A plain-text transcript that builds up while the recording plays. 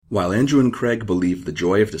While Andrew and Craig believe the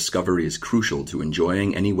joy of discovery is crucial to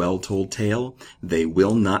enjoying any well-told tale, they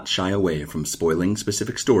will not shy away from spoiling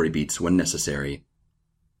specific story beats when necessary.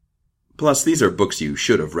 Plus, these are books you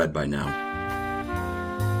should have read by now.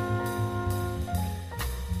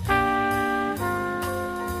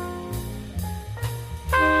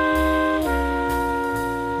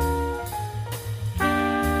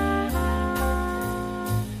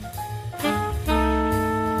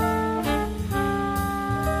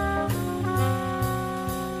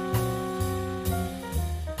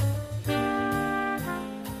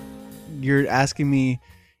 You're asking me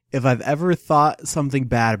if I've ever thought something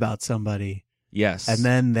bad about somebody. Yes. And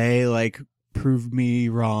then they prove me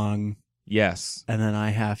wrong. Yes. And then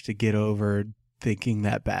I have to get over thinking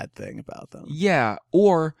that bad thing about them. Yeah.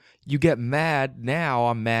 Or you get mad. Now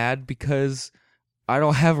I'm mad because I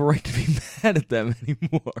don't have a right to be mad at them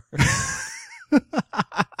anymore.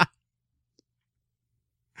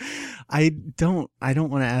 I don't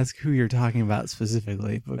want to ask who you're talking about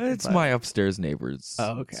specifically. It's my upstairs neighbors.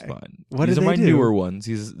 Oh, okay. It's fine. What These do are they my do? newer ones.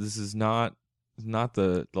 This is not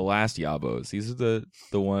the last Yabos. These are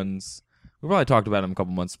the ones we probably talked about them a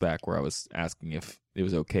couple months back, where I was asking if it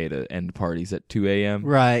was okay to end parties at 2 a.m.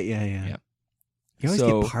 Right? Yeah. You always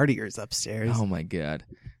So- get partiers upstairs. Oh my god.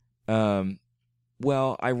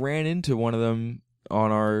 Well, I ran into one of them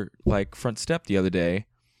on our front step the other day,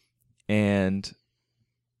 and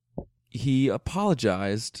he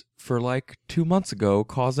apologized for 2 months ago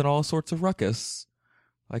causing all sorts of ruckus.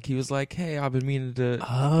 He was like, "Hey, I've been meaning to.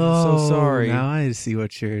 I'm so sorry." Now I see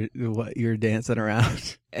what you're dancing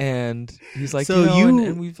around. And he's like, So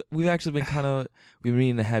and we've actually been we've been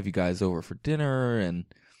meaning to have you guys over for dinner, and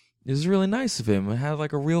it was really nice of him. I had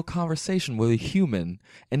a real conversation with a human,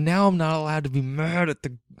 and now I'm not allowed to be mad at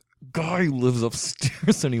the guy who lives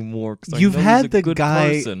upstairs anymore. You've had the the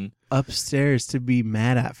guy person upstairs to be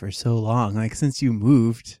mad at for so long. Since you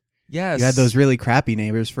moved, Yes, you had those really crappy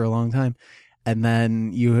neighbors for a long time, and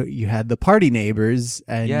then you had the party neighbors,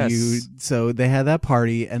 and Yes. so they had that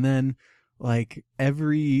party, and then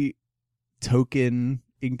every token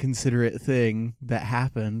inconsiderate thing that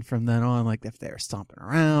happened from then on, if they were stomping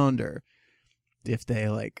around or if they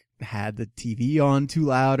had the TV on too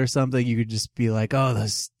loud or something, you could just be like, "Oh,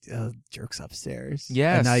 those jerks upstairs."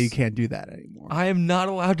 Yes. And now you can't do that anymore. I am not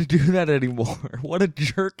allowed to do that anymore. What a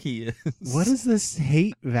jerk he is. What is this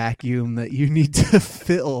hate vacuum that you need to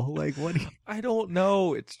fill? What do you... I don't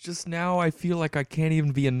know. It's just now I feel like I can't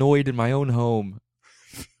even be annoyed in my own home.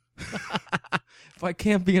 If I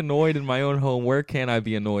can't be annoyed in my own home, where can I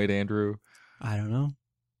be annoyed, Andrew? I don't know.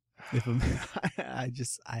 If I'm,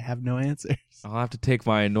 I have no answers. I'll have to take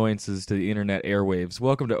my annoyances to the internet airwaves.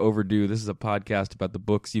 Welcome to Overdue. This is a podcast about the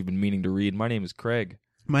books you've been meaning to read. My name is Craig.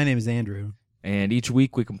 My name is Andrew. And each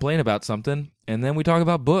week we complain about something, and then we talk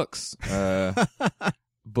about books.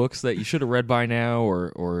 Books that you should have read by now,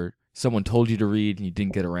 or someone told you to read and you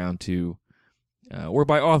didn't get around to, or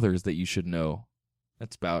by authors that you should know.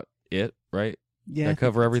 That's about it, right? Yeah. Did I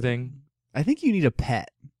cover everything? I think you need a pet.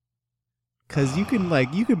 Because you can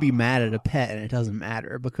be mad at a pet and it doesn't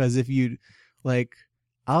matter. Because if you,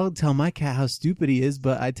 I'll tell my cat how stupid he is,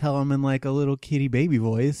 but I tell him in a little kitty baby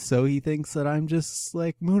voice, so he thinks that I'm just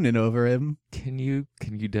mooning over him. Can you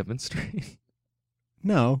demonstrate?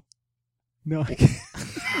 No, I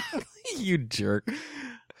can't. You jerk.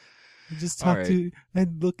 I just All talk to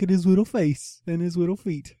and look at his little face and his little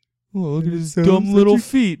feet. Oh, look at his So- dumb such little a-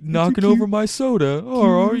 feet knocking over my soda.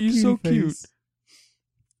 Oh, are you so Cutie cute? face.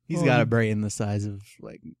 He's got a brain the size of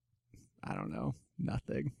I don't know,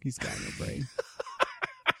 nothing. He's got no brain.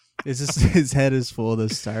 It's just his head is full of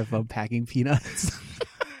those styrofoam packing peanuts.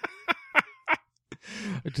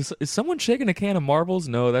 Is someone shaking a can of marbles?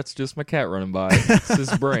 No, that's just my cat running by. It's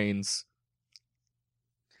his brains.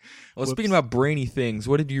 Well, Whoops. speaking about brainy things,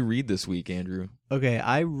 what did you read this week, Andrew? Okay,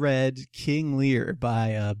 I read King Lear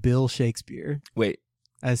by Bill Shakespeare, Wait,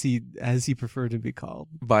 as he preferred to be called.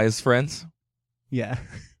 by his friends? Yeah,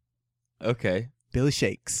 Okay. Billy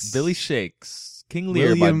Shakes. Billy Shakes. King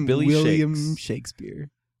Lear by Billy William Shakes.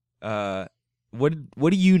 Shakespeare. What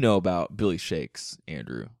do you know about Billy Shakes,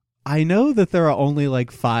 Andrew? I know that there are only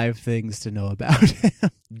 5 things to know about him.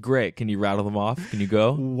 Great. Can you rattle them off? Can you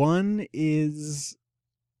go? One is,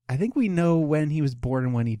 I think we know when he was born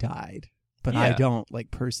and when he died, but I Yeah. don't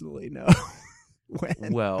personally know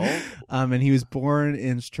when. Well, And he was born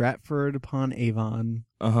in Stratford upon Avon.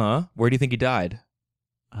 Where do you think he died?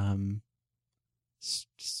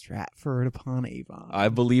 Stratford upon Avon. I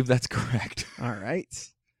believe that's correct. All right.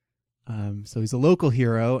 So he's a local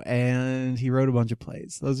hero, and he wrote a bunch of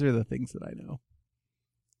plays. Those are the things that I know.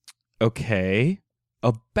 Okay.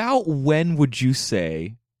 About when would you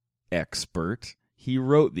say expert. He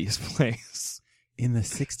wrote these plays. In the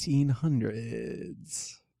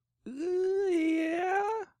 1600s. Yeah.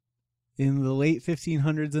 In the late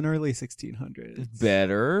 1500s and early 1600s.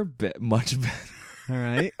 Better. Much better. All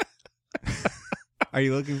right. Are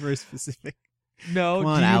you looking for a specific? No. Come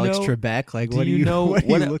on, Alex Trebek. Like, what are you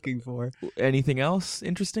looking for? Anything else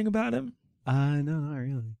interesting about him? No, not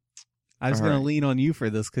really. I was going to lean on you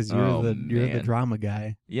for this because you're the drama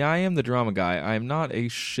guy. Yeah, I am the drama guy. I am not a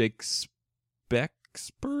Shakespeare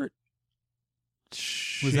expert.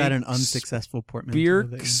 Was that an unsuccessful portmanteau? Beer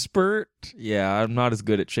expert? Yeah, I'm not as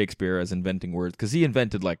good at Shakespeare as inventing words because he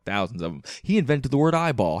invented like thousands of them. He invented the word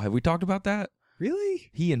eyeball. Have we talked about that? Really?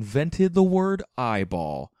 He invented the word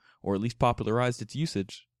eyeball, or at least popularized its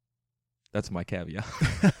usage. That's my caveat.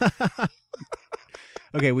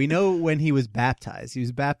 Okay, we know when he was baptized. He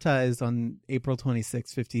was baptized on April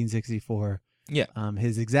 26, 1564. Yeah.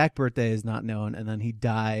 His exact birthday is not known, and then he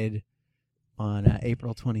died on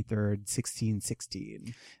April 23rd,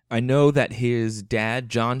 1616. I know that his dad,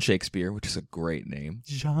 John Shakespeare, which is a great name.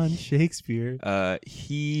 John Shakespeare.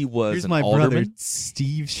 He was Here's an my alderman. brother,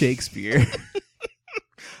 Steve Shakespeare.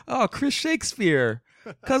 Oh, Chris Shakespeare.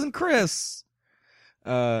 Cousin Chris.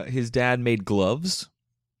 His dad made gloves.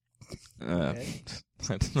 Okay.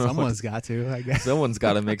 I don't know. Someone's got to, I guess. Someone's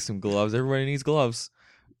got to make some gloves. Everybody needs gloves.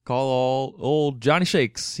 Call old Johnny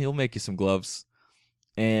Shakes. He'll make you some gloves.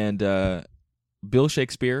 And Bill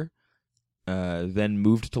Shakespeare then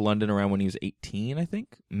moved to London around when he was 18, I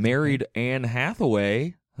think. Married Anne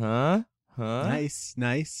Hathaway. Huh?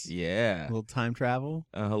 Nice. Yeah. A little time travel.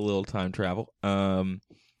 A little time travel.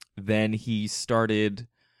 Then he started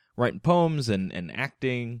writing poems and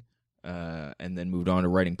acting. And then moved on to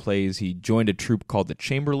writing plays. He joined a troupe called the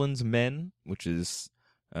Chamberlain's Men, which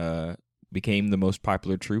became the most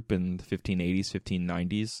popular troupe in the 1580s,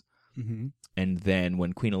 1590s. Mm-hmm. And then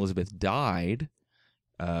when Queen Elizabeth died,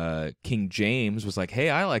 King James was like, "Hey,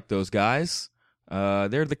 I like those guys.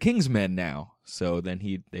 They're the King's Men now." So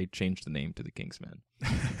then they changed the name to the King's Men.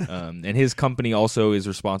 And his company also is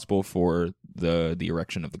responsible for the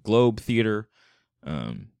erection of the Globe Theater,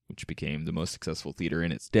 which became the most successful theater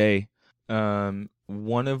in its day.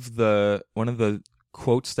 One of the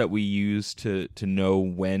quotes that we use to know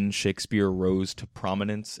when Shakespeare rose to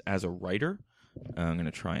prominence as a writer. I'm going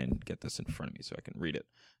to try and get this in front of me so I can read it.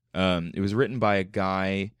 It was written by a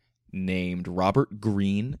guy named Robert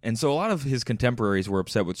Greene, and so a lot of his contemporaries were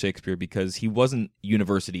upset with Shakespeare because he wasn't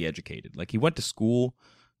university educated. Like, he went to school,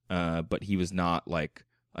 but he was not like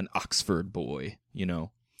an Oxford boy, you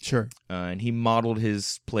know. Sure. And he modeled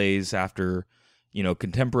his plays after, you know,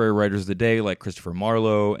 contemporary writers of the day like Christopher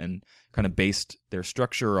Marlowe, and kind of based their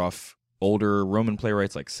structure off older Roman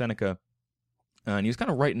playwrights like Seneca. And he was kind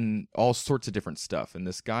of writing all sorts of different stuff. And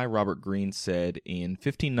this guy, Robert Greene, said in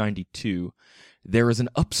 1592, "There is an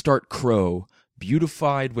upstart crow,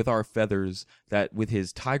 beautified with our feathers, that with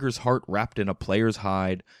his tiger's heart wrapped in a player's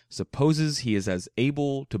hide, supposes he is as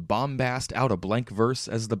able to bombast out a blank verse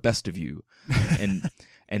as the best of you.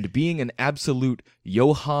 And being an absolute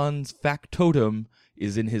Johann's factotum,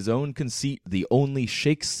 is in his own conceit the only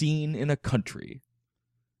shake scene in a country."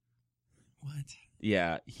 What?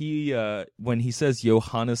 Yeah, he when he says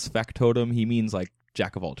Johannes factotum, he means like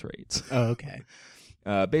jack of all trades. Oh, okay.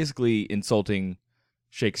 Basically insulting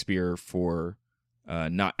Shakespeare for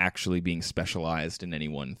not actually being specialized in any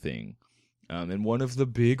one thing. And one of the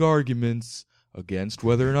big arguments against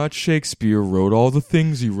whether or not Shakespeare wrote all the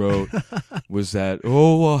things he wrote was that,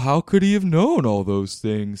 how could he have known all those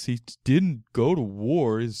things? He didn't go to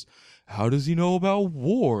war. How does he know about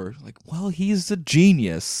war? Like, well, he's a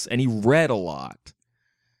genius, and he read a lot.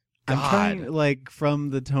 God. I'm trying, like, from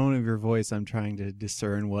the tone of your voice, I'm trying to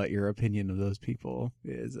discern what your opinion of those people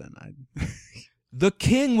is, and The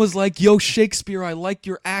king was like, "Yo, Shakespeare, I like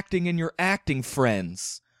your acting and your acting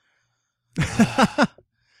friends."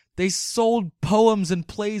 They sold poems and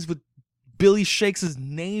plays with Billy Shakes'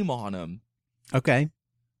 name on them. Okay.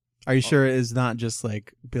 Are you sure it's not just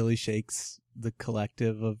like Billy Shakes, the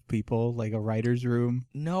collective of people, like a writer's room?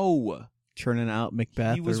 No. Churning out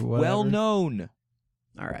Macbeth. He was or whatever? well known.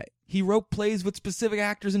 All right. He wrote plays with specific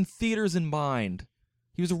actors and theaters in mind.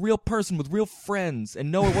 He was a real person with real friends.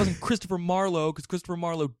 And no, it wasn't Christopher Marlowe, because Christopher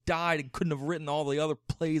Marlowe died and couldn't have written all the other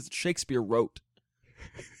plays that Shakespeare wrote.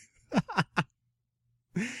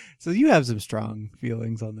 So you have some strong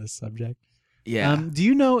feelings on this subject. Yeah. Do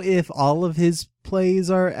you know if all of his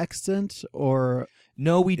plays are extant, or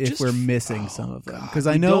no, if we're missing some of them? Because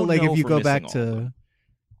I know, like, if you go back to,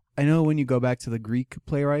 I know when you go back to the Greek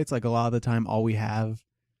playwrights, like a lot of the time, all we have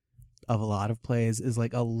of a lot of plays is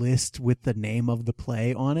like a list with the name of the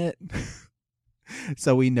play on it.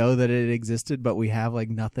 So we know that it existed, but we have like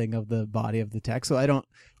nothing of the body of the text. So I don't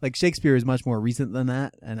like Shakespeare is much more recent than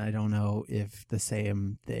that, and I don't know if the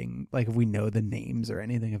same thing, like if we know the names or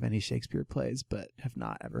anything of any Shakespeare plays, but have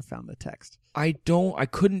not ever found the text. I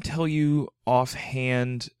couldn't tell you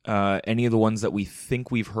offhand any of the ones that we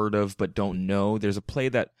think we've heard of but don't know. There's a play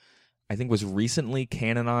that I think was recently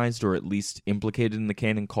canonized or at least implicated in the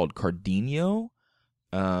canon called Cardenio.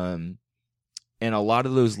 And a lot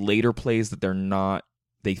of those later plays that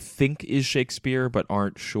they think is Shakespeare but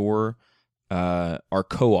aren't sure, are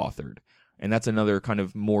co-authored. And that's another kind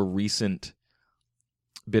of more recent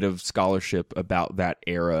bit of scholarship about that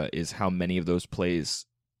era, is how many of those plays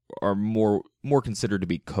are more considered to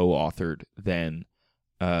be co-authored than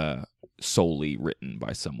solely written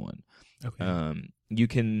by someone. Okay. You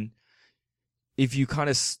can, if you kind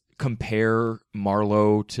of compare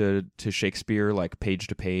Marlowe to Shakespeare, like page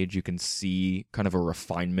to page, you can see kind of a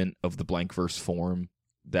refinement of the blank verse form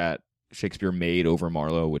that Shakespeare made over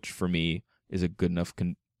Marlowe, which for me is a good enough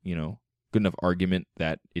argument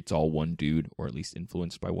that it's all one dude, or at least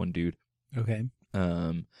influenced by one dude. Okay.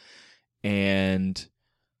 And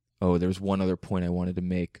there's one other point I wanted to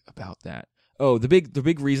make about that. The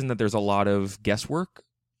big reason that there's a lot of guesswork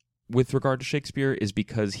with regard to Shakespeare is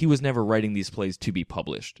because he was never writing these plays to be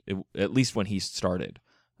published, at least when he started.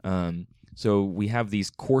 So we have these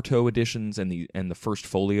quarto editions and the first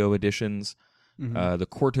folio editions. Mm-hmm. The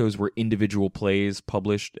quartos were individual plays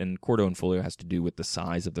published, and quarto and folio has to do with the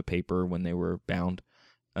size of the paper when they were bound.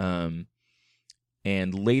 And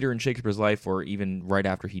later in Shakespeare's life, or even right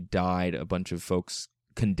after he died, a bunch of folks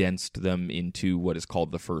condensed them into what is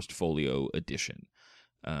called the first folio edition.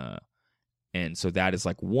 And so that is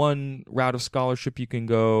like one route of scholarship you can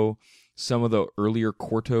go. Some of the earlier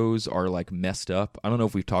quartos are like messed up. I don't know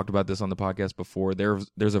if we've talked about this on the podcast before. There's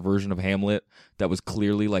a version of Hamlet that was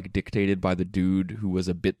clearly like dictated by the dude who was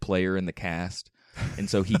a bit player in the cast. And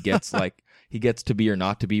so he gets he gets to be or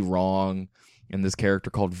not to be wrong. And this character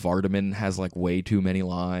called Vardaman has like way too many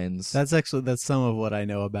lines. That's some of what I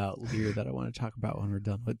know about Lear that I want to talk about when we're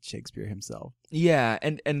done with Shakespeare himself. Yeah,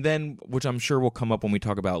 and then, which I'm sure will come up when we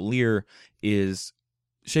talk about Lear, is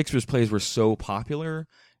Shakespeare's plays were so popular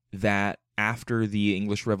that after the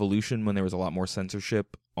English Revolution, when there was a lot more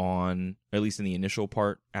censorship on, at least in the initial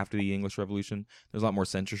part after the English Revolution, there's a lot more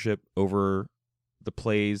censorship over the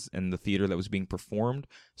plays and the theater that was being performed.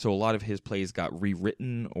 So a lot of his plays got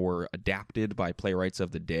rewritten or adapted by playwrights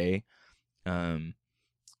of the day. And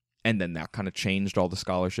then that kind of changed all the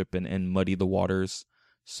scholarship and muddied the waters.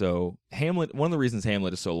 So Hamlet, one of the reasons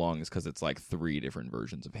Hamlet is so long is because it's like 3 different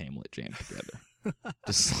versions of Hamlet jammed together.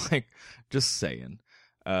 just saying.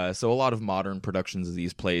 So a lot of modern productions of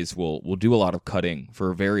these plays will do a lot of cutting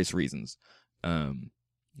for various reasons.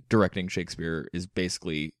 Directing Shakespeare is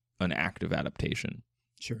basically an active adaptation.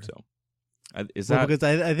 Sure. So is that because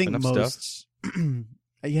I think enough most stuff?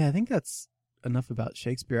 Yeah, I think that's enough about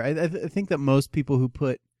Shakespeare. I think that most people who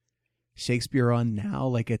put Shakespeare on now,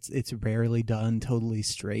 like it's rarely done totally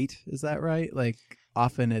straight. Is that right? Like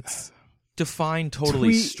often it's define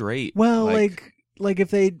totally straight. Well, like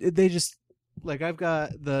if they just, like, I've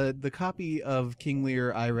got the copy of King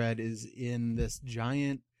Lear I read is in this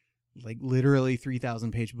giant, like literally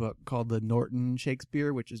 3,000 page book called the Norton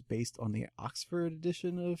Shakespeare, which is based on the Oxford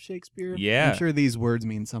edition of Shakespeare. Yeah, I'm sure these words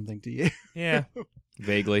mean something to you. Yeah,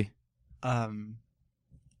 vaguely.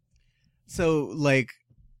 So like,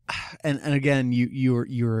 and again, you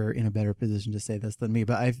were in a better position to say this than me,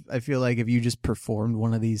 but I feel like if you just performed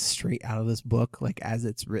one of these straight out of this book, like as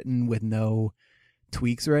it's written with no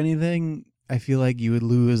tweaks or anything, I feel like you would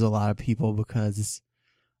lose a lot of people because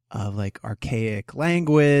of like archaic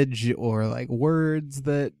language or like words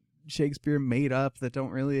that Shakespeare made up that don't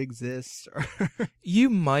really exist. You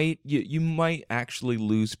might actually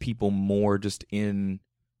lose people more just in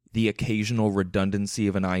the occasional redundancy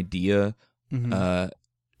of an idea. Mm-hmm.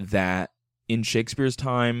 That in Shakespeare's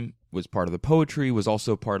time was part of the poetry, was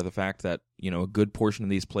also part of the fact that, a good portion of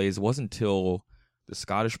these plays wasn't until the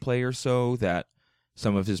Scottish play or so that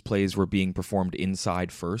some of his plays were being performed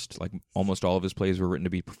inside first. Like almost all of his plays were written to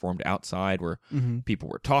be performed outside, where people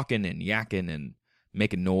were talking and yakking and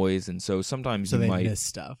making noise. And so sometimes you might miss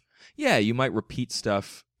stuff. Yeah, you might repeat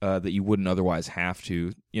stuff that you wouldn't otherwise have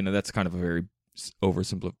to. That's kind of a very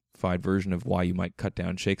oversimplified version of why you might cut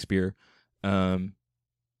down Shakespeare.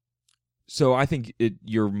 So I think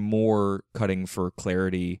you're more cutting for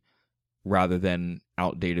clarity rather than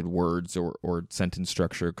outdated words or sentence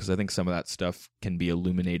structure, because I think some of that stuff can be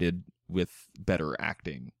illuminated with better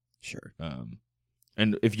acting. Sure.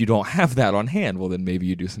 And if you don't have that on hand, well, then maybe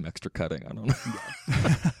you do some extra cutting. I don't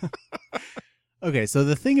know. Okay, so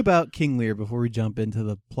the thing about King Lear, before we jump into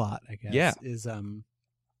the plot, I guess, is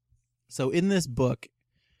so in this book,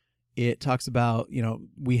 it talks about,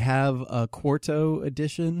 we have a quarto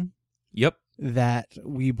edition. Yep. That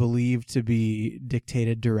we believe to be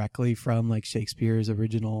dictated directly from like Shakespeare's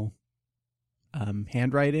original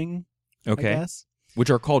handwriting. Okay. I guess. Which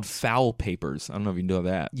are called foul papers. I don't know if you know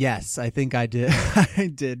that. Yes, I think I did.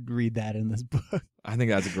 I did read that in this book. I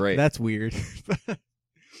think that's great. That's weird.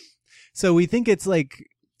 So we think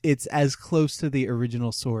it's as close to the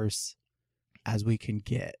original source as we can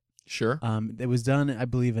get. Sure. It was done, I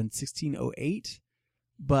believe, in 1608.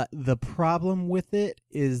 But the problem with it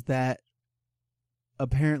is that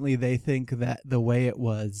apparently they think that the way it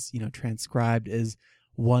was, transcribed is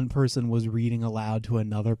one person was reading aloud to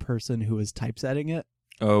another person who was typesetting it.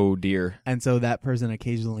 Oh, dear. And so that person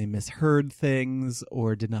occasionally misheard things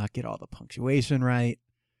or did not get all the punctuation right.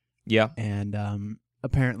 Yeah. And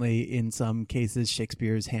apparently in some cases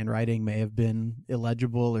Shakespeare's handwriting may have been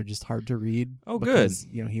illegible or just hard to read. Oh, because,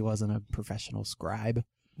 good. He wasn't a professional scribe.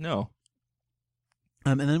 No.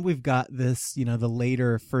 And then we've got this, the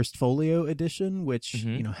later First Folio edition, which,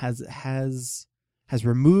 has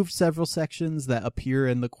removed several sections that appear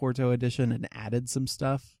in the quarto edition and added some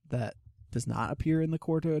stuff that does not appear in the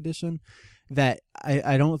quarto edition. That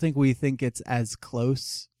I don't think we think it's as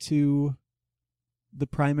close to the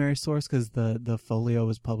primary source, because the folio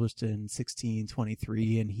was published in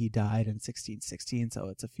 1623 and he died in 1616, so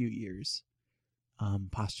it's a few years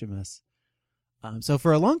posthumous. So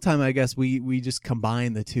for a long time, I guess we just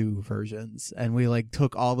combined the two versions, and we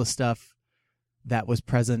took all the stuff that was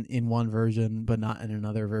present in one version but not in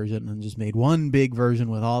another version and just made one big version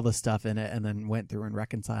with all the stuff in it, and then went through and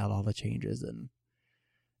reconciled all the changes.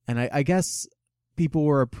 And I guess people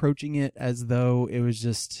were approaching it as though it was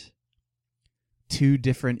just two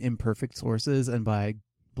different imperfect sources, and by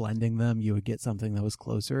blending them, you would get something that was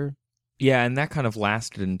closer. Yeah, and that kind of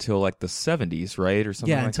lasted until the 70s, right? Or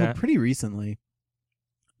something like that? Yeah, until pretty recently.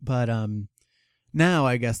 But now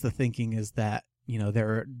I guess the thinking is that, there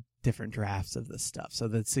are different drafts of this stuff. So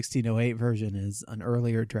the 1608 version is an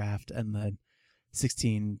earlier draft, and the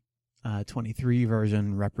 1623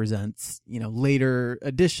 version represents, later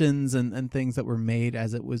additions and things that were made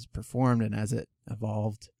as it was performed and as it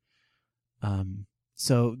evolved.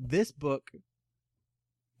 So this book,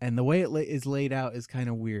 and the way it is laid out is kind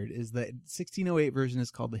of weird, is that 1608 version is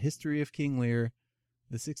called The History of King Lear.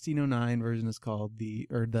 The 1609 version is called the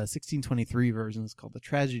 1623 version is called The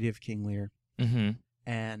Tragedy of King Lear. Mm-hmm.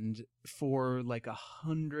 And for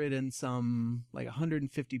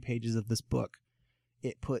 150 pages of this book,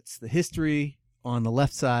 it puts the history on the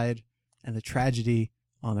left side and the tragedy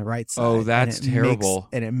on the right side. Oh, that's terrible.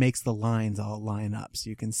 And it makes the lines all line up, so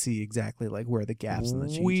you can see exactly where the gaps and the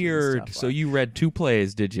changes. Weird. And stuff So are. you read two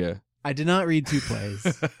plays, did you? I did not read two plays.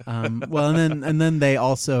 Well, and then they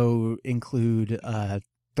also include a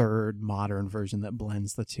third modern version that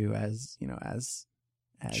blends the two, as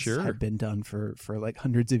Sure. had been done for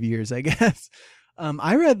hundreds of years, I guess.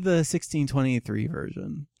 I read the 1623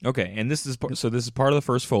 version. Okay, and this is part of the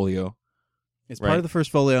first folio. It's part of the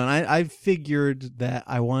first folio, and I figured that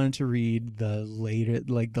I wanted to read the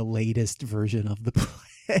latest version of the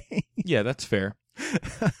play. Yeah, that's fair.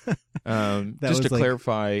 Just to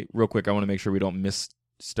clarify real quick, I want to make sure we don't miss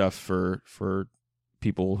stuff for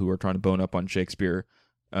people who are trying to bone up on Shakespeare.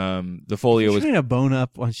 The folio was trying to bone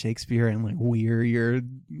up on Shakespeare and weir your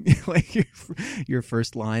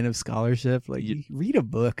first line of scholarship. Read a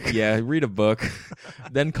book. Yeah, read a book,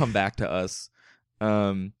 then come back to us.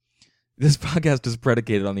 This podcast is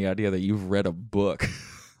predicated on the idea that you've read a book.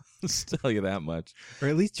 Let's tell you that much. Or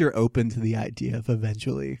at least you're open to the idea of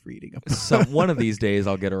eventually reading a book. So one of these days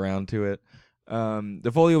I'll get around to it.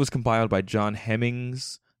 The folio was compiled by John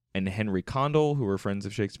Hemmings and Henry Condell, who were friends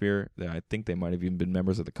of Shakespeare. I think they might have even been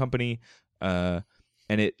members of the company. And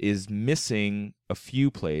it is missing a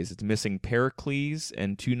few plays. It's missing Pericles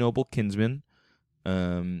and Two Noble Kinsmen.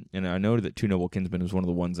 And I know that Two Noble Kinsmen was one of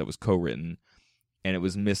the ones that was co-written. And it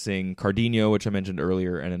was missing Cardenio, which I mentioned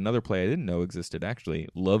earlier, and another play I didn't know existed, actually,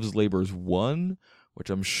 Love's Labour's Won,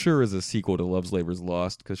 which I'm sure is a sequel to Love's Labour's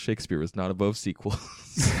Lost, because Shakespeare is not above sequels.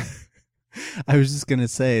 I was just going to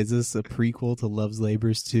say, is this a prequel to Love's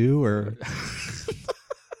Labour's 2, or?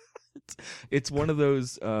 It's one of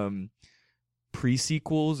those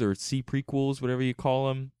pre-sequels or C-prequels, whatever you call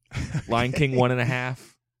them. Lion King 1.5.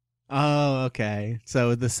 Oh, okay.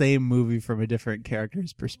 So the same movie from a different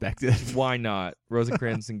character's perspective. Why not?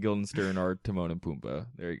 Rosencrantz and Guildenstern are Timon and Pumbaa.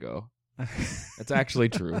 There you go. That's actually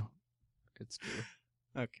true. It's true.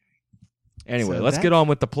 Okay. Anyway, So let's get on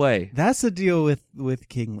with the play. That's the deal with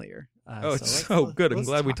King Lear. It's so good. I'm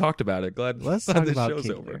glad we talked about it. Let's glad talk this about show's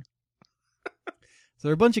King over. Lear. So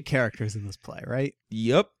there are a bunch of characters in this play, right?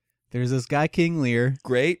 Yep. There's this guy, King Lear.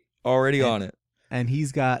 Great. Already on it. And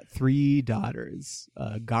he's got 3 daughters.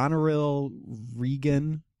 Goneril,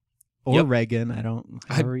 Regan, or Reagan.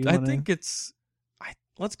 I think it's...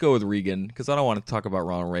 let's go with Regan, because I don't want to talk about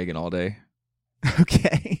Ronald Reagan all day.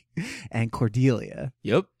 Okay. And Cordelia.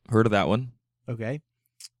 Yep. Heard of that one. Okay.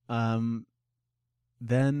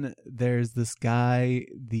 Then there's this guy,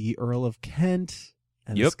 the Earl of Kent,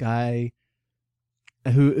 and this guy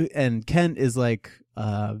and Kent is like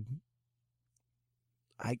I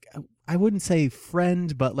wouldn't say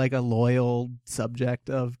friend, but like a loyal subject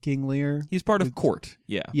of King Lear. He's part of court.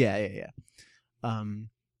 Yeah. Yeah.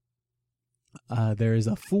 There's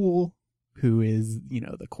a fool who is,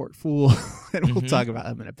 the court fool, and we'll talk about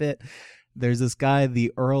him in a bit. There's this guy,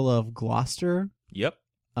 the Earl of Gloucester. Yep.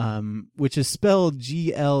 Which is spelled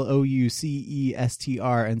Gloucester,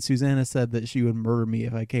 and Susanna said that she would murder me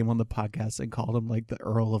if I came on the podcast and called him like the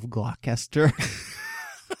Earl of Gloucester.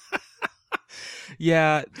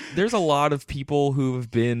 Yeah, there's a lot of people who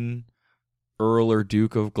have been Earl or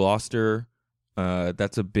Duke of Gloucester.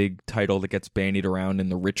 That's a big title that gets bandied around in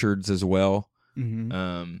the Richards as well.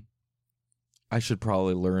 Mm-hmm. I should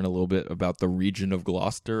probably learn a little bit about the region of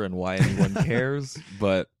Gloucester and why anyone cares,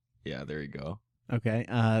 but yeah, there you go. Okay.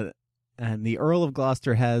 And the Earl of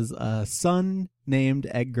Gloucester has a son named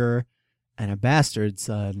Edgar and a bastard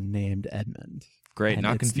son named Edmund. Great. And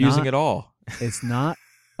not confusing at all. It's not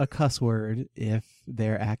a cuss word if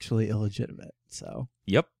they're actually illegitimate. So.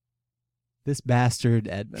 Yep. This bastard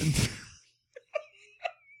Edmund.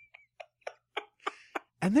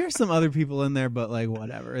 And there's some other people in there, but like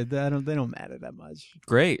whatever. They don't matter that much.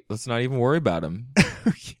 Great. Let's not even worry about him.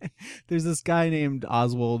 Okay. There's this guy named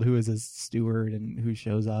Oswald who is a steward and who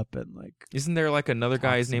shows up and like. Isn't there like another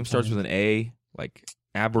guy? His name starts with an A, like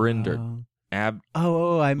Aberrand or Ab.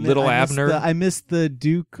 Little Abner. I missed the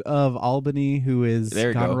Duke of Albany, who is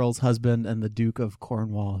Goneril's husband, and the Duke of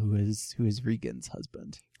Cornwall, who is Regan's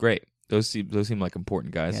husband. Great. Those seem like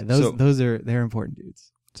important guys. Yeah, they're important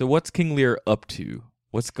dudes. So what's King Lear up to?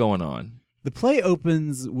 What's going on? The play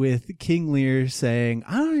opens with King Lear saying,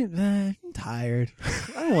 I'm tired.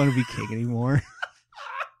 I don't want to be king anymore.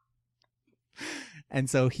 And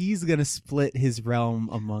so he's going to split his realm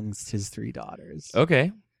amongst his 3 daughters.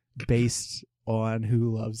 Okay. Based on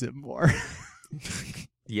who loves him more.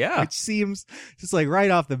 Yeah. Which seems just like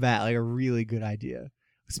right off the bat like a really good idea.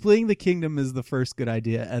 Splitting the kingdom is the first good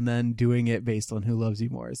idea, and then doing it based on who loves you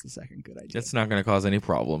more is the second good idea. That's not going to cause any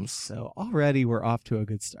problems. So already we're off to a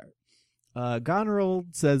good start. Goneril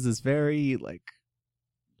says this very like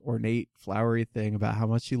ornate, flowery thing about how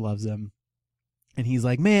much she loves him. And he's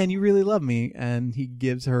like, man, you really love me. And he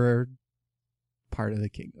gives her part of the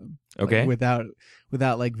kingdom. Okay. Like,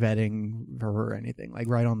 without like vetting her or anything. Like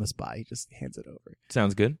right on the spot, he just hands it over.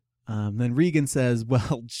 Sounds good. Then Regan says,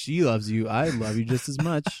 well, she loves you. I love you just as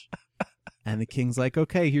much. And the king's like,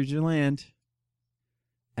 okay, here's your land.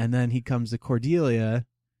 And then he comes to Cordelia,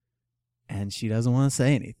 and she doesn't want to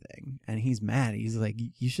say anything. And he's mad. He's like,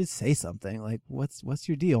 you should say something. Like, what's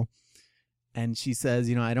your deal? And she says,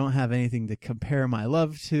 I don't have anything to compare my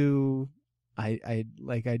love to. I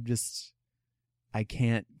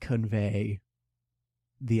can't convey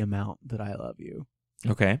the amount that I love you.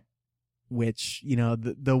 Okay. Which,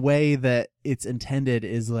 the way that it's intended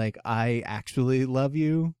is like, I actually love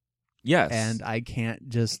you. Yes. And I can't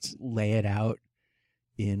just lay it out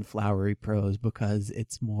in flowery prose because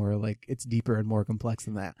it's more like, it's deeper and more complex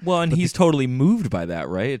than that. Well, and he's totally moved by that,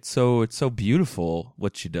 right? It's so beautiful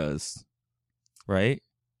what she does, right?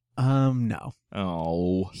 No.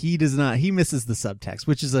 Oh. He does not. He misses the subtext,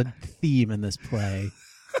 which is a theme in this play.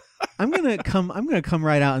 I'm gonna come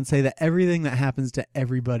right out and say that everything that happens to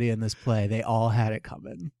everybody in this play, they all had it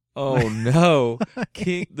coming. Oh no.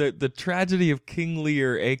 The tragedy of King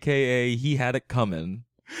Lear, aka he had it coming.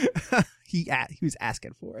 He was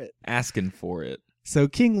asking for it. So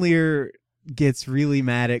King Lear gets really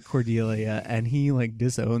mad at Cordelia and he like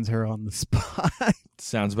disowns her on the spot.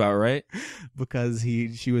 Sounds about right. Because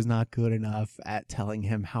she was not good enough at telling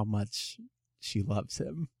him how much she loves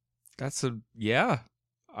him.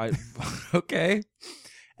 Okay.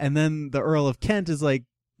 And then the Earl of Kent is like,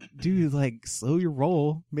 dude, like, slow your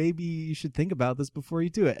roll. Maybe you should think about this before you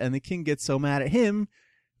do it. And the king gets so mad at him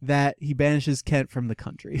that he banishes Kent from the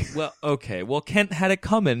country. Well, okay. Well, Kent had it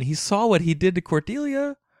coming. He saw what he did to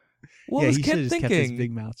Cordelia. What was Kent thinking? Kept his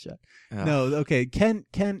big mouth shut. Oh. No, okay. Kent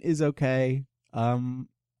is okay.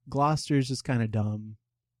 Gloucester's just kind of dumb.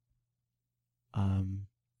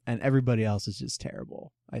 and everybody else is just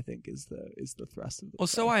terrible, I think is the thrust of the Well,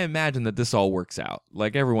 play. so I imagine that this all works out.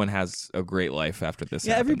 Like, everyone has a great life after this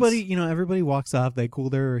Yeah, happens. everybody walks off, they cool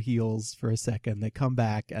their heels for a second, they come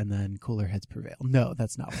back, and then cooler heads prevail. No,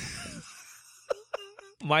 that's not what happens.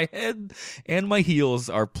 My head and my heels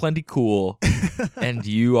are plenty cool, and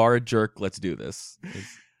you are a jerk. Let's do this.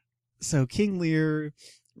 So King Lear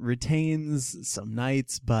retains some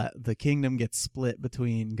knights, but the kingdom gets split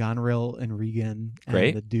between Goneril and Regan and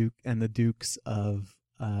Great. the dukes of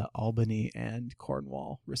Albany and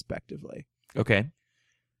Cornwall, respectively. Okay.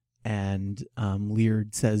 And Lear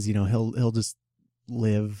says, he'll just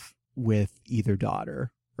live with either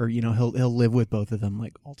daughter, or he'll live with both of them,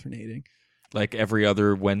 like alternating. Like every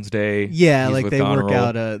other Wednesday. Yeah, he's like with they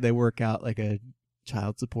Goneril, work out like a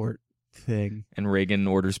child support thing. and Reagan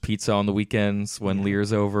orders pizza on the weekends when Yeah.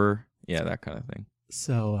 Lear's over. Yeah, that kind of thing.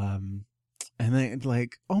 So, and then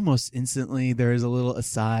like almost instantly, there is a little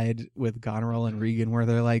aside with Goneril and Regan where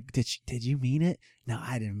they're like, "Did you mean it? No,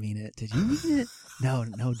 I didn't mean it. Did you mean it? No,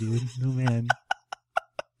 dude, no, man."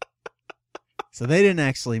 So they didn't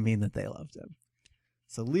actually mean that they loved him.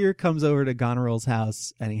 So Lear comes over to Goneril's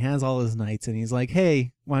house, and he has all his knights, and he's like,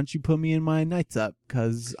 "Hey, why don't you put me in my knights up?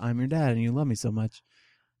 Because I'm your dad, and you love me so much."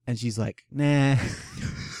 And she's like, "Nah,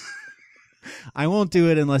 I won't do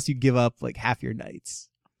it unless you give up like half your knights."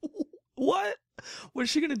 What? What is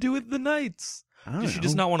she going to do with the knights? I don't Does know. she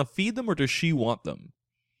just not want to feed them, or does she want them?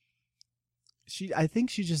 I think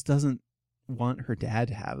she just doesn't want her dad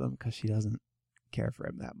to have them because she doesn't care for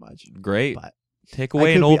him that much. Great. But Take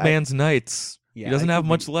away could an be- old I- man's knights. yeah, He doesn't I have could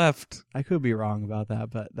much be- left. I could be wrong about that,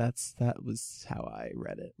 but that was how I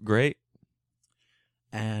read it. Great.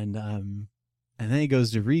 And then he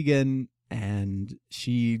goes to Regan, and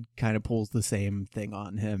she kind of pulls the same thing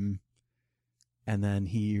on him. And then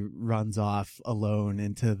he runs off alone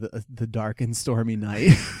into the dark and stormy night,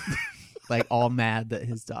 like all mad that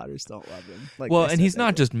his daughters don't love him. Like Well, I and said, he's they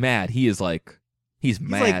not did. just mad. He's like,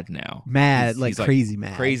 mad now. mad, He's crazy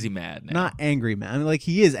mad. Crazy mad now. Not angry mad. I mean, like,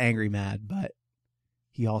 he is angry mad, but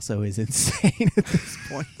he also is insane at this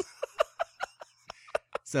point.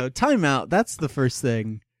 So, time out. That's the first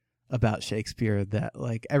thing about Shakespeare that,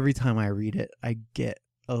 like, every time I read it, I get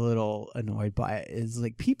a little annoyed by it. Is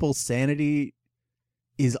like, people's sanity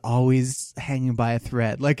is always hanging by a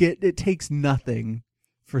thread. Like, it takes nothing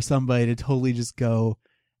for somebody to totally just go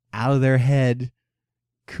out of their head,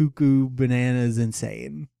 cuckoo bananas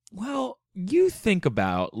insane. Well, you think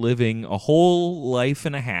about living a whole life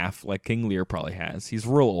and a half like King Lear probably has. He's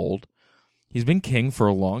real old. He's been king for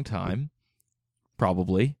a long time.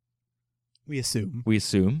 Probably. We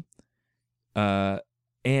assume.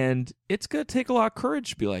 And it's going to take a lot of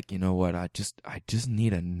courage to be like, you know what, I just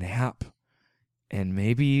need a nap. And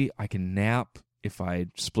maybe I can nap if I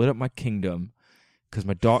split up my kingdom. Because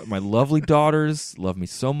my lovely daughters love me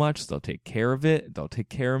so much, they'll take care of it. They'll take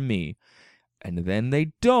care of me. And then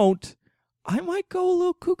they don't. I might go a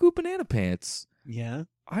little cuckoo banana pants. Yeah.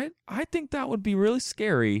 I think that would be really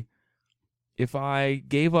scary if I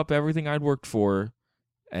gave up everything I'd worked for,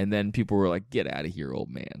 and then people were like, "Get out of here, old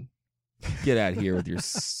man. Get out of here with your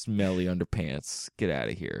smelly underpants. Get out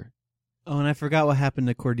of here." Oh, and I forgot what happened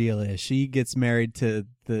to Cordelia. She gets married to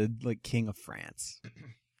the King of France.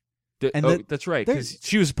 And that's right, because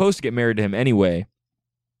she was supposed to get married to him anyway.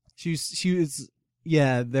 She was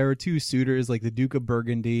there were two suitors, like the Duke of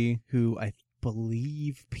Burgundy, who I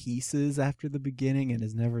believe pieces after the beginning and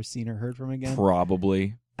has never seen or heard from again.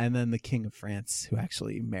 Probably. And then the King of France, who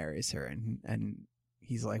actually marries her, and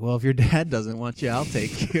he's like, "Well, if your dad doesn't want you, I'll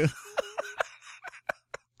take you."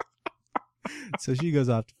 So she goes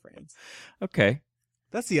off to France. Okay.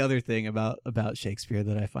 That's the other thing about Shakespeare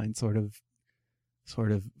that I find sort of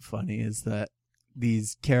funny is that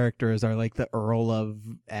these characters are like the Earl of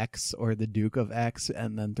X or the Duke of X,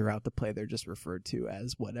 and then throughout the play they're just referred to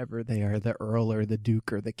as whatever they are, the Earl or the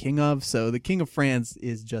Duke or the King of. So the King of France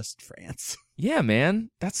is just France. Yeah,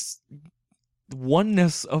 man. That's the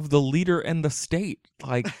oneness of the leader and the state.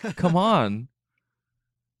 Like, come on.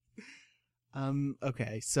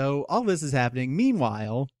 Okay, so all this is happening.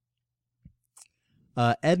 Meanwhile,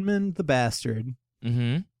 Edmund the Bastard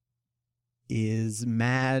Mm-hmm. is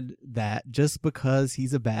mad that just because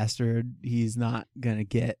he's a bastard, he's not gonna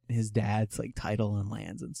get his dad's like title and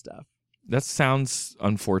lands and stuff. That sounds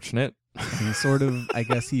unfortunate. And he sort of, I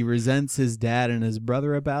guess, he resents his dad and his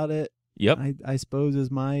brother about it. Yep. I suppose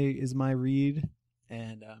is my read,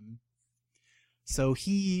 and so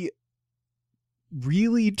he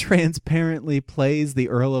really transparently plays the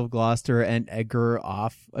Earl of Gloucester and Edgar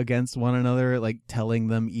off against one another, like telling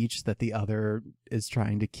them each that the other is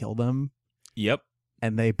trying to kill them. Yep.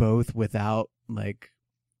 And they both, without like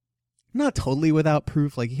not totally without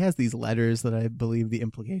proof. Like, he has these letters that I believe the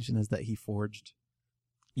implication is that he forged.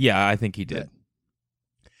 Yeah, I think he did.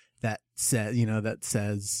 That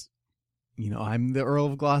says, I'm the Earl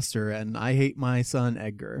of Gloucester and I hate my son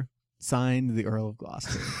Edgar. Signed, the Earl of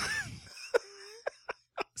Gloucester.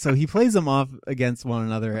 So he plays them off against one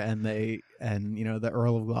another, and the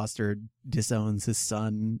Earl of Gloucester disowns his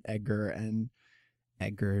son Edgar, and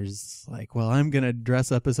Edgar's like, well, I'm gonna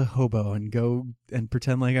dress up as a hobo and go and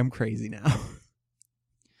pretend like I'm crazy now.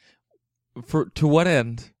 To what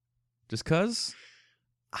end? Just 'cause?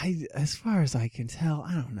 As far as I can tell,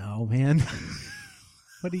 I don't know, man.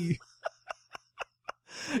 What do you?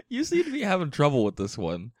 You seem to be having trouble with this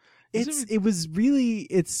one. It's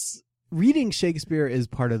reading Shakespeare is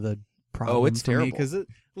part of the problem. Oh, it's terrible. Because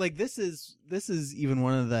this is even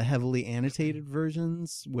one of the heavily annotated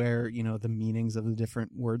versions where the meanings of the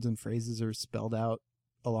different words and phrases are spelled out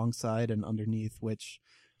alongside and underneath, which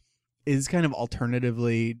is kind of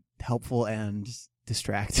alternatively helpful and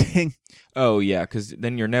distracting. Oh yeah, because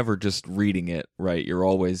then you're never just reading it, right? You're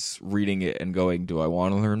always reading it and going, do I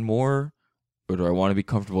want to learn more, or do I want to be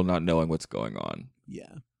comfortable not knowing what's going on?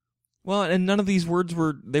 Yeah. Well, and none of these words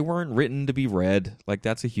weren't written to be read. Like,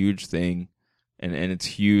 that's a huge thing. And it's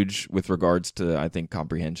huge with regards to, I think,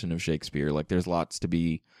 comprehension of Shakespeare. Like, there's lots to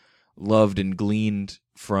be loved and gleaned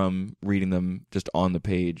from reading them just on the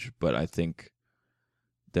page, but I think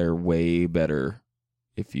they're way better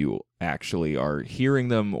if you actually are hearing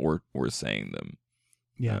them or saying them.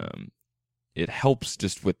 Yeah. It helps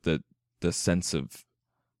just with the sense of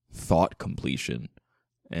thought completion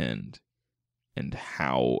and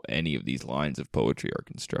how any of these lines of poetry are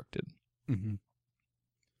constructed. Mm-hmm.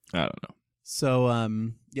 I don't know. So,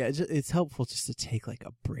 it's helpful just to take like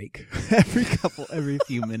a break every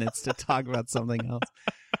few minutes to talk about something else.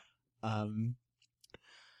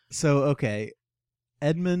 Okay,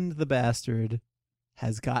 Edmund the Bastard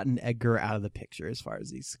has gotten Edgar out of the picture as far as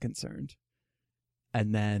he's concerned.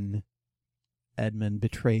 And then Edmund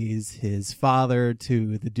betrays his father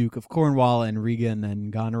to the Duke of Cornwall and Regan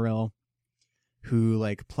and Goneril, who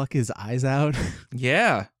like pluck his eyes out.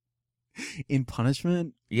 Yeah. In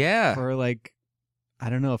punishment. Yeah. For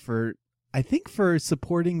I think for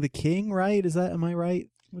supporting the king, right? Am I right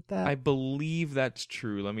with that? I believe that's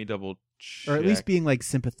true. Let me double check. Or at least being like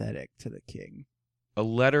sympathetic to the king. A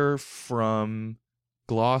letter from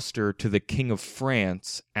Gloucester to the King of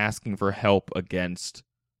France asking for help against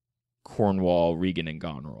Cornwall, Regan, and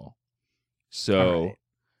Goneril. So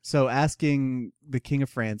asking the King of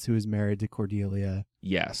France, who is married to Cordelia,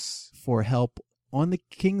 yes, for help on the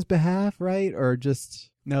king's behalf, right? Or just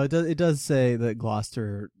no? It does say that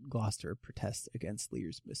Gloucester protests against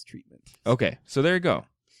Lear's mistreatment. Okay, so there you go.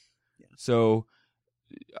 Yeah. So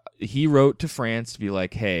he wrote to France to be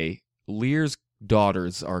like, "Hey, Lear's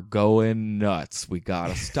daughters are going nuts. We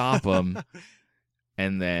gotta stop them."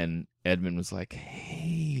 And then Edmund was like,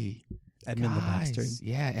 "Hey, Edmund guys." the Bastard.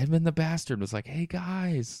 Yeah, Edmund the Bastard was like, "Hey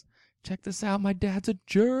guys, check this out. My dad's a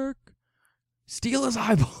jerk. Steal his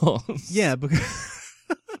eyeballs." Yeah, because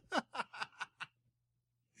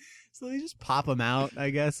so they just pop them out, I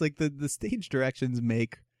guess. Like the stage directions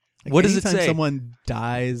make. Like, what does it anytime say? Someone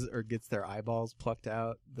dies or gets their eyeballs plucked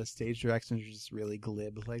out, the stage directions are just really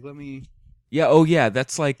glib. Like, let me. Yeah. Oh, yeah.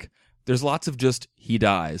 That's like there's lots of just he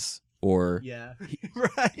dies or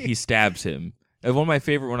right. He stabs him. And one of my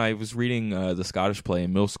favorite when I was reading the Scottish play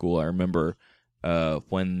in middle school, I remember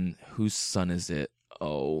whose son is it?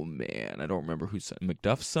 Oh man, I don't remember whose son.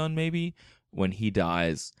 Macduff's son, maybe. When he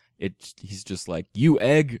dies, he's just like, "You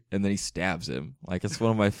egg," and then he stabs him. Like, it's one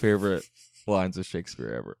of my favorite lines of Shakespeare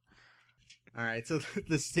ever. All right, so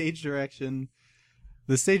the stage direction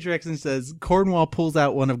says Cornwall pulls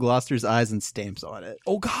out one of Gloucester's eyes and stamps on it.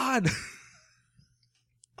 Oh God!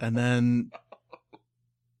 And then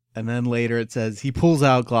later it says he pulls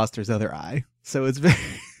out Gloucester's other eye. So it's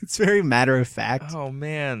very matter of fact. Oh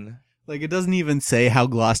man! Like, it doesn't even say how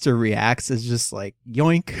Gloucester reacts. It's just like,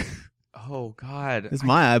 yoink. Oh God! It's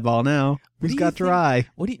my eyeball now. Who's got your eye?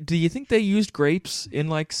 Do you think they used grapes in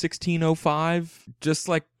like 1605? Just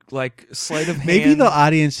like sleight of hand. Maybe the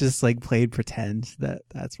audience just like played pretend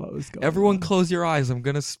that's what was going on. Everyone close your eyes. I'm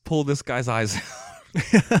going to pull this guy's eyes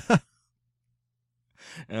out.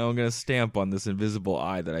 And I'm going to stamp on this invisible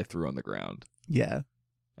eye that I threw on the ground. Yeah.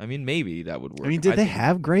 I mean, maybe that would work. I mean, did they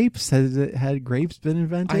have grapes? Had grapes been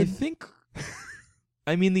invented? I think.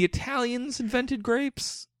 I mean, the Italians invented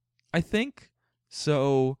grapes, I think.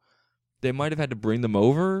 So they might have had to bring them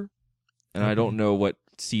over. And I don't know what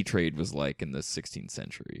sea trade was like in the 16th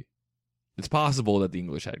century. It's possible that the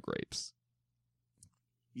English had grapes.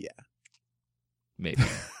 Yeah. Maybe.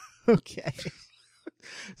 Okay.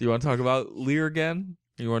 Do you want to talk about Lear again?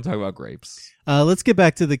 Or you want to talk about grapes? Let's get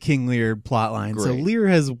back to the King Lear plotline. So Great. Lear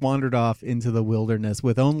has wandered off into the wilderness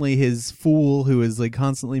with only his fool, who is like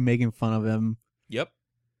constantly making fun of him. Yep.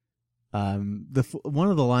 One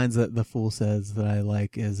of the lines that the fool says that I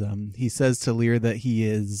like is he says to Lear that he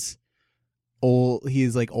is old. He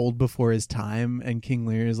is like old before his time, and King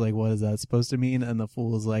Lear is like, "What is that supposed to mean?" And the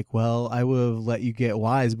fool is like, "Well, I would have let you get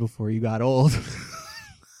wise before you got old."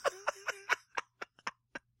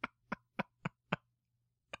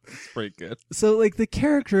 Pretty good. So, like, the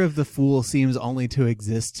character of the fool seems only to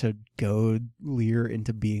exist to goad Lear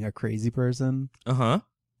into being a crazy person. Uh-huh.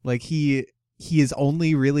 Like, he is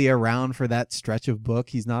only really around for that stretch of book.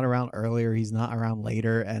 He's not around earlier. He's not around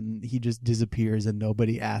later. And he just disappears and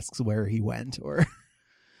nobody asks where he went or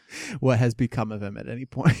what has become of him at any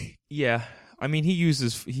point. Yeah. I mean, he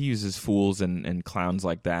uses fools and clowns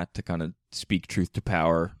like that to kind of speak truth to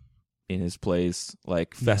power in his plays.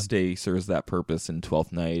 Like Feste serves that purpose in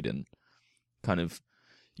 12th Night, and kind of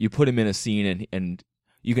you put him in a scene and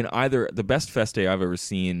you can either, the best Feste I've ever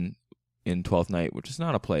seen in 12th Night, which is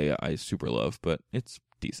not a play I super love, but it's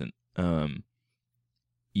decent.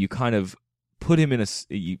 You kind of put him in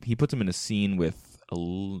he puts him in a scene with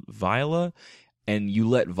Viola, and you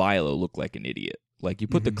let Viola look like an idiot. Like you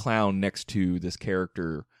put the clown next to this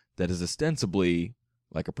character that is ostensibly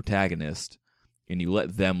like a protagonist, and you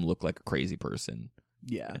let them look like a crazy person.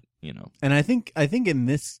 Yeah. You know. And I think in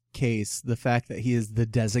this case, the fact that he is the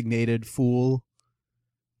designated fool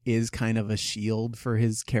is kind of a shield for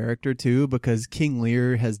his character too, because King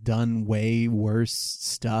Lear has done way worse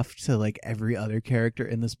stuff to like every other character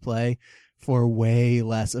in this play for way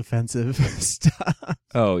less offensive stuff.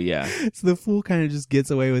 Oh yeah. So the fool kind of just gets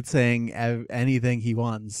away with saying anything he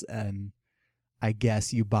wants, and I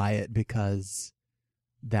guess you buy it because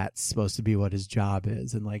that's supposed to be what his job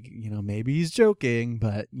is. And like, you know, maybe he's joking,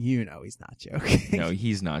 but you know he's not joking. No,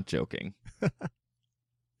 he's not joking.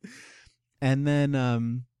 And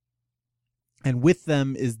then and with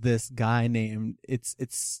them is this guy named,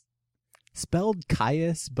 it's spelled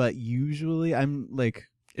Caius, but usually I'm like,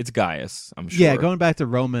 it's Gaius, I'm sure. yeah, going back to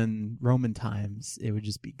Roman times, it would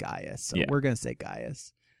just be Gaius. So yeah. We're gonna say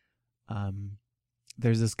Gaius.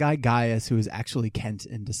 There's this guy Gaius who is actually Kent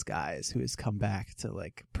in disguise, who has come back to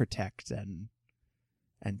like protect and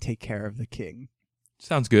take care of the king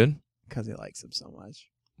Sounds good. because he likes him so much.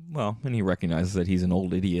 Well, and he recognizes that he's an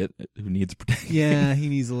old idiot who needs protection. Yeah, he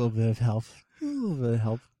needs a little bit of help.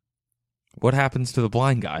 What happens to the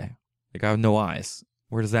blind guy? The guy with no eyes.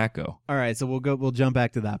 Where does that go? All right, so we'll jump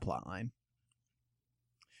back to that plot line.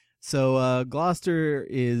 So Gloucester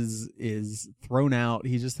is thrown out.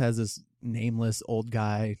 He just has this nameless old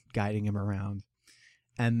guy guiding him around,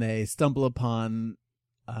 and they stumble upon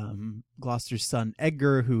Gloucester's son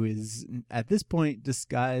Edgar, who is at this point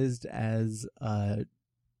disguised as a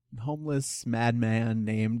homeless madman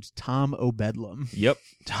named Tom O'Bedlam. Yep,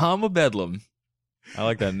 Tom O'Bedlam. I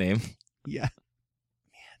like that name. Yeah,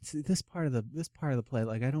 man. See, this part of the play,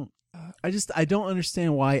 like I don't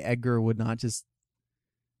understand why Edgar would not just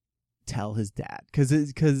tell his dad,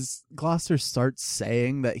 because Gloucester starts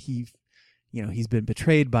saying that he's been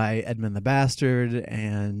betrayed by Edmund the Bastard,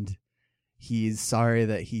 and he's sorry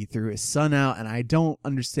that he threw his son out, and I don't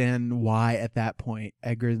understand why at that point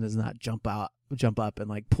Edgar does not jump up and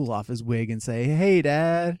like pull off his wig and say, "Hey,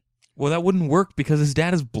 Dad." Well, that wouldn't work because his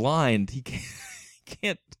dad is blind. He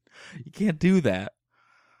can't do that,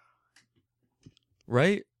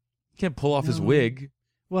 right? He can't pull off his wig.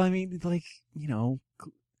 Well, I mean, like, you know,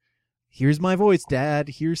 here's my voice, Dad.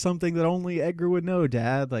 Here's something that only Edgar would know,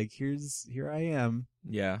 Dad. Like, here I am.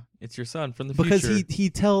 Yeah, it's your son from the because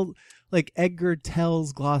future. Because Edgar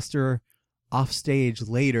tells Gloucester off stage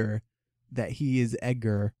later that he is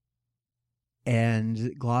Edgar,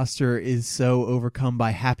 and Gloucester is so overcome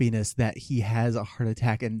by happiness that he has a heart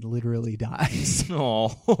attack and literally dies.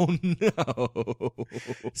 Oh no!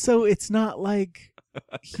 So it's not like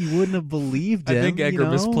he wouldn't have believed him. I think Edgar you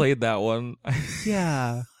know? misplayed that one.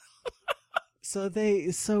 Yeah. So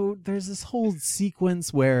there's this whole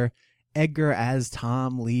sequence where Edgar as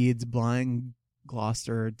Tom leads blind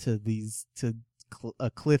Gloucester to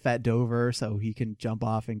a cliff at Dover so he can jump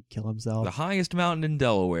off and kill himself. The highest mountain in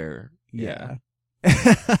Delaware. Yeah.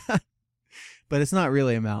 But it's not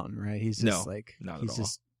really a mountain, right? He's just he's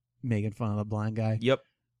just making fun of the blind guy. Yep.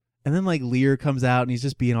 And then like Lear comes out and he's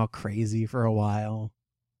just being all crazy for a while.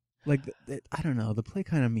 Like I don't know, the play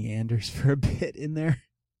kind of meanders for a bit in there.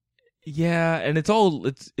 Yeah, and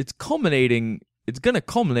it's culminating. It's gonna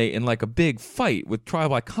culminate in like a big fight with trial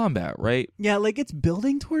by combat, right? Yeah, like it's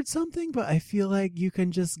building towards something, but I feel like you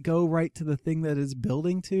can just go right to the thing that it's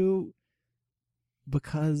building to.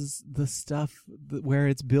 because the stuff where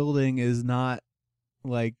it's building is not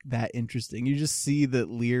like that interesting. You just see that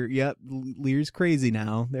Lear, Lear's crazy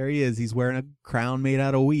now. There he is. He's wearing a crown made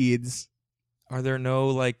out of weeds. Are there no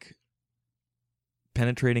like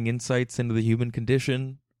penetrating insights into the human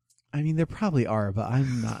condition? I mean, there probably are, but I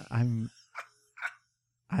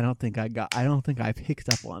don't think I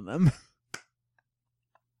picked up on them.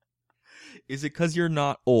 Is it because you're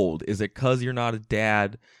not old? Is it because you're not a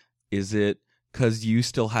dad? Is it because you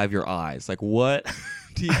still have your eyes? Like, what?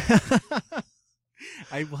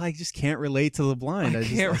 I just can't relate to the blind. I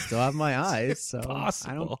still have my eyes, so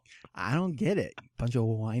possible. I don't get it. Bunch of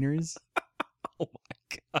whiners. Oh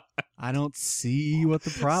my god! I don't see what the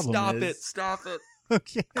problem is. Stop it!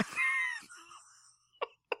 Okay.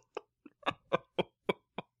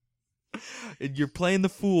 You're playing the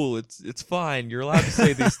fool. It's fine. You're allowed to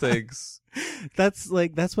say these things. That's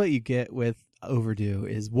what you get with Overdue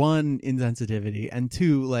is one, insensitivity, and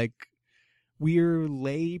two, like, we're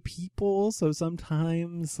lay people, so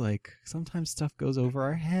sometimes stuff goes over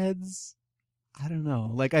our heads. I don't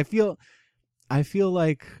know. Like, I feel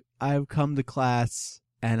like I've come to class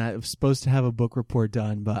and I'm supposed to have a book report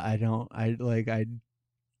done, but I don't.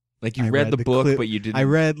 Like you read the book, but you didn't. I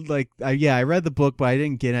read the book, but I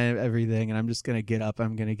didn't get everything, and I'm just gonna get up.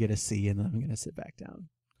 I'm gonna get a C, and then I'm gonna sit back down.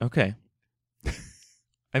 Okay.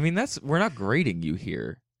 I mean, we're not grading you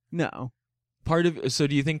here. No. So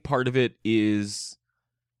do you think part of it is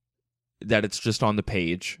that it's just on the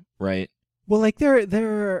page, right? Well, like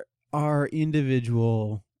there are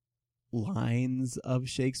individual lines of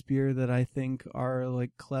Shakespeare that I think are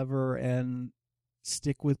like clever and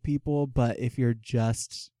stick with people, but if you're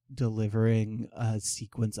just delivering a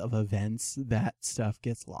sequence of events, that stuff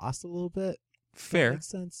gets lost a little bit. Fair. That makes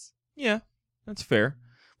sense. Yeah, that's fair.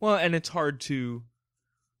 Well, and it's hard to,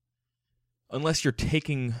 unless you're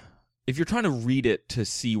if you're trying to read it to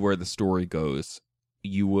see where the story goes,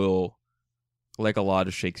 you will, like a lot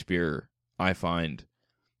of Shakespeare, I find,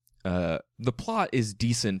 the plot is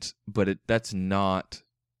decent, but that's not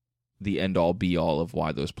the end-all, be-all of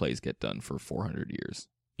why those plays get done for 400 years,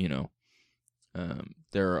 you know?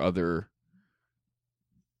 There are other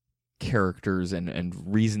characters and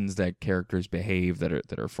reasons that characters behave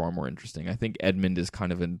that are far more interesting. I think Edmund is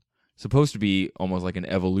kind of supposed to be almost like an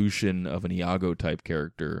evolution of an Iago-type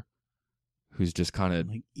character who's just kind of...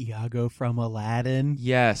 Like Iago from Aladdin?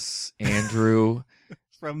 Yes, Andrew.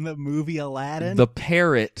 From the movie Aladdin? The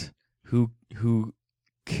parrot who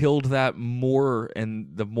killed that Moor and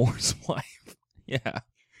the Moor's wife. Yeah.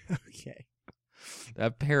 Okay.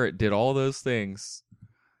 That parrot did all those things.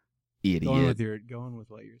 Idiot. Going with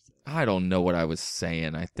what you're saying. I don't know what I was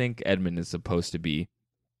saying. I think Edmund is supposed to be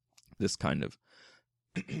this kind of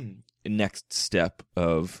next step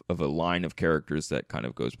of a line of characters that kind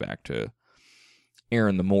of goes back to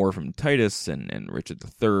Aaron the Moor from Titus and Richard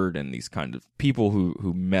III and these kind of people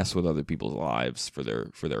who mess with other people's lives for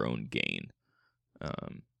their own gain.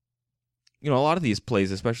 A lot of these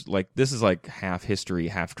plays, especially like this is like half history,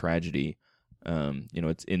 half tragedy.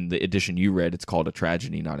 It's in the edition you read, it's called a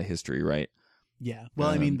tragedy, not a history, right? Yeah. Well,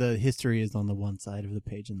 I mean, the history is on the one side of the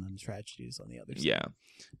page and then the tragedy is on the other side.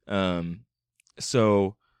 Yeah.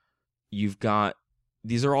 So you've got,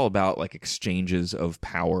 these are all about like exchanges of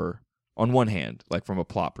power on one hand, like from a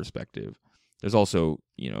plot perspective. There's also,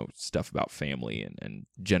 stuff about family and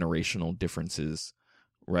generational differences,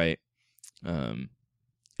 right?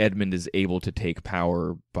 Edmund is able to take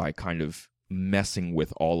power by kind of messing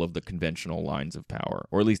with all of the conventional lines of power,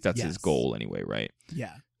 or at least that's his goal anyway, right?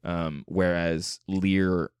 Yeah. Whereas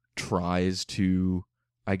Lear tries to,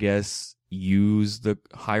 I guess, use the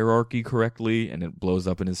hierarchy correctly, and it blows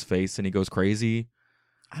up in his face and he goes crazy.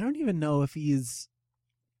 I don't even know if he's...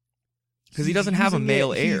 Because he doesn't have a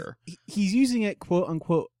male heir. He's using it, quote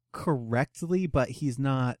unquote, correctly, but he's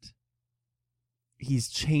not... He's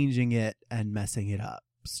changing it and messing it up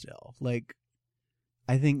still. Like,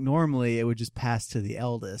 I think normally it would just pass to the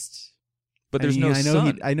eldest. But there's no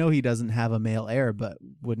son. I know he doesn't have a male heir, but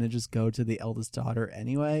wouldn't it just go to the eldest daughter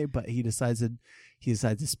anyway? But he decides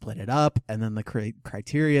to split it up, and then the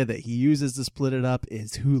criteria that he uses to split it up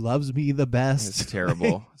is who loves me the best. It's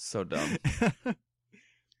terrible. So dumb.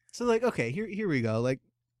 So, like, okay, here we go. Like,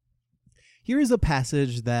 here is a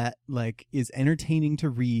passage that, like, is entertaining to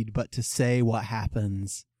read, but to say what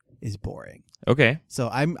happens is boring. Okay. So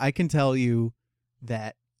I can tell you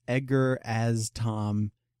that Edgar as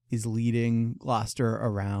Tom is leading Gloucester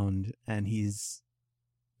around, and he's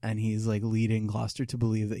like leading Gloucester to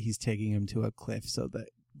believe that he's taking him to a cliff so that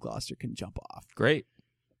Gloucester can jump off. Great.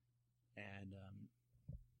 And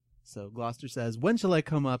so Gloucester says, "When shall I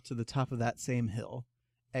come up to the top of that same hill?"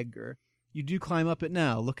 Edgar, You do climb up it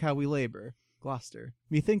now. Look how we labor. Gloucester.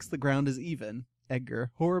 Methinks the ground is even.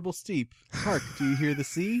 Edgar. Horrible steep. Hark, do you hear the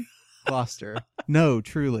sea? Gloucester. No,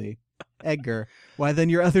 truly. Edgar. Why then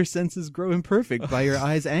your other senses grow imperfect by your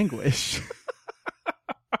eyes' anguish.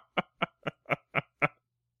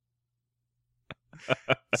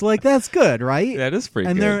 So, like, that's good, right? That is pretty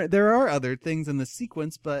and good. there are other things in the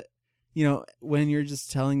sequence, but, you know, when you're just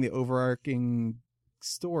telling the overarching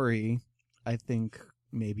story, I think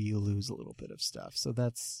maybe you lose a little bit of stuff. So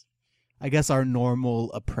that's, I guess, our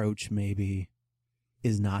normal approach maybe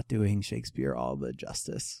is not doing Shakespeare all the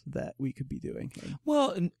justice that we could be doing him.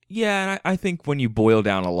 Well, yeah, and I think when you boil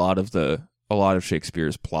down a lot of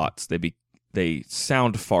Shakespeare's plots, they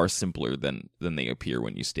sound far simpler than they appear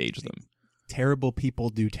when you stage them. Terrible people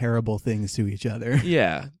do terrible things to each other.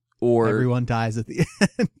 Yeah. Or everyone dies at the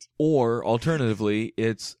end. Or alternatively,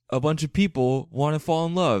 it's a bunch of people want to fall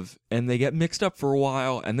in love and they get mixed up for a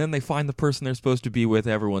while and then they find the person they're supposed to be with,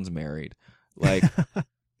 everyone's married. Like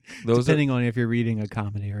those depending on if you're reading a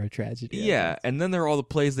comedy or a tragedy. Yeah, and then there are all the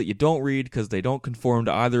plays that you don't read because they don't conform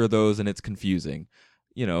to either of those and it's confusing.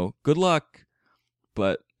 You know, good luck,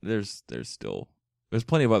 but there's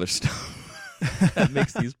plenty of other stuff that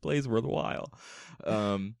makes these plays worthwhile.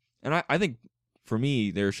 And I think for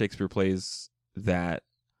me, there are Shakespeare plays that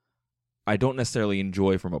I don't necessarily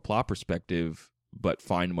enjoy from a plot perspective, but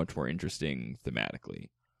find much more interesting thematically.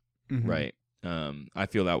 Mm-hmm. Right? I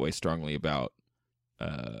feel that way strongly about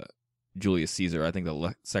Julius Caesar. I think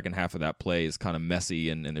the second half of that play is kind of messy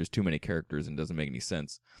and there's too many characters and doesn't make any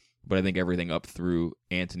sense. But I think everything up through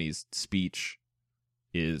Antony's speech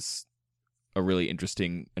is a really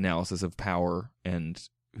interesting analysis of power and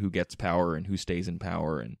who gets power and who stays in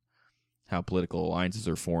power and how political alliances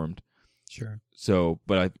are formed. Sure. So,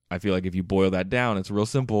 but I feel like if you boil that down, it's real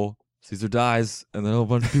simple. Caesar dies, and then a whole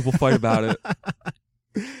bunch of people fight about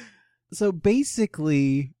it. So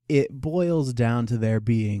basically, it boils down to there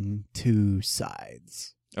being two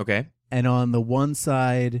sides. Okay. And on the one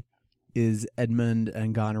side is Edmund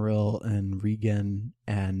and Goneril and Regan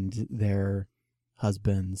and their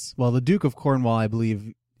husbands. Well, the Duke of Cornwall, I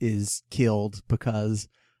believe, is killed because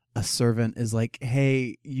a servant is like,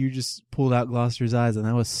 hey, you just pulled out Gloucester's eyes and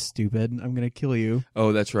that was stupid. I'm going to kill you.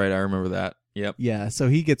 Oh, that's right. I remember that. Yep. Yeah, so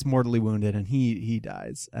he gets mortally wounded and he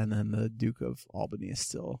dies. And then the Duke of Albany is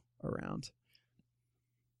still around.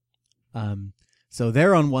 So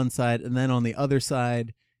they're on one side, and then on the other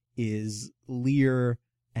side is Lear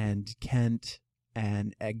and Kent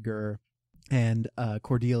and Edgar and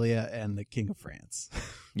Cordelia and the King of France.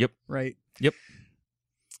 Yep. Right? Yep.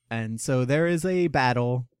 And so there is a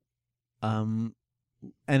battle. And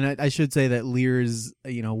I should say that Lear's,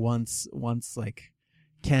 once like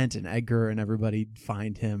Kent and Edgar and everybody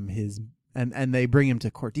find him and they bring him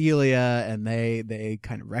to Cordelia and they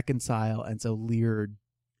kind of reconcile, and so Lear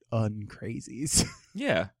uncrazies.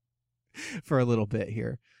 Yeah. For a little bit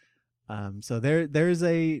here. So there's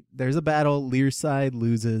a battle. Lear's side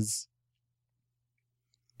loses.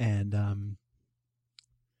 And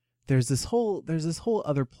there's this whole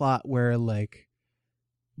other plot where like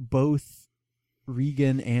both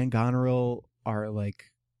Regan and Goneril are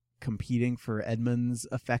like competing for Edmund's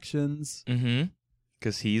affections. Mm-hmm.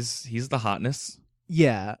 Because he's the hotness.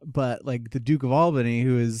 Yeah, but like the Duke of Albany,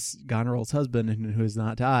 who is Goneril's husband and who has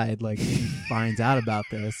not died, like he finds out about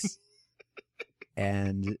this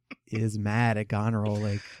and is mad at Goneril.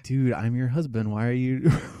 Like, dude, I'm your husband. Why are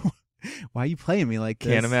you playing me like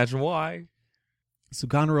this? Can't imagine why. So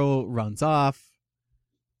Goneril runs off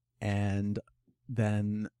and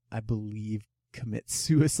then I believe commits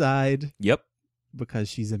suicide. Yep. Because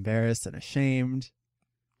she's embarrassed and ashamed.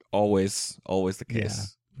 Always the case.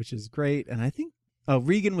 Yeah, which is great. And I think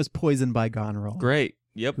Regan was poisoned by Goneril. Great.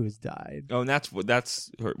 Yep. Who has died. Oh, and that's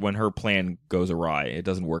when her plan goes awry. It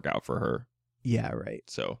doesn't work out for her. Yeah, right.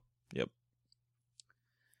 So, yep.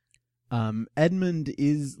 Edmund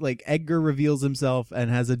is like Edgar reveals himself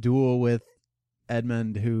and has a duel with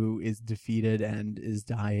Edmund, who is defeated and is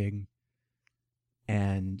dying.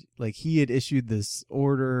 And like he had issued this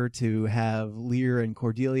order to have Lear and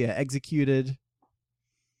Cordelia executed.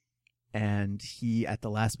 And he at the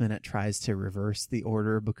last minute tries to reverse the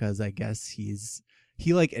order because I guess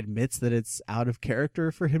he like admits that it's out of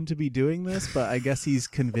character for him to be doing this, but I guess he's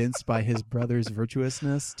convinced by his brother's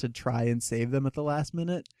virtuousness to try and save them at the last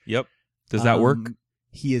minute. Yep. Does that work?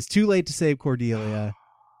 He is too late to save Cordelia,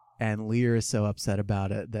 and Lear is so upset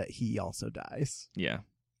about it that he also dies. Yeah.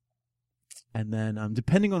 And then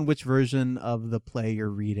depending on which version of the play you're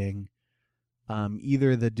reading,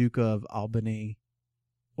 either the Duke of Albany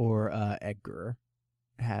or Edgar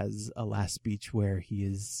has a last speech where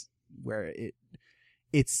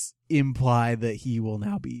it's implied that he will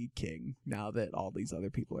now be king now that all these other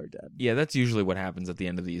people are dead. Yeah, that's usually what happens at the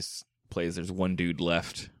end of these plays. There's one dude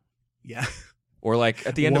left. Yeah. Or like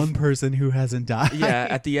at the end one person who hasn't died. Yeah,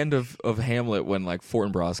 at the end of Hamlet, when like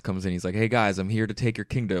Fortinbras comes in, he's like, "Hey guys, I'm here to take your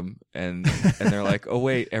kingdom," and they're like, "Oh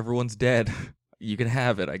wait, everyone's dead. You can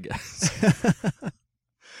have it, I guess."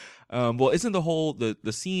 Well, isn't the whole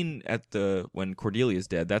the scene at the when Cordelia's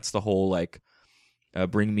dead? That's the whole like,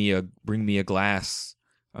 bring me a glass.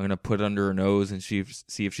 I'm gonna put it under her nose and see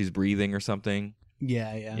if she's breathing or something.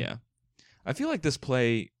 Yeah. I feel like this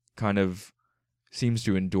play kind of seems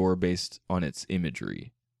to endure based on its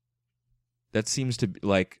imagery. That seems to be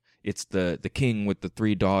like it's the king with the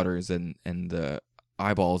 3 daughters and the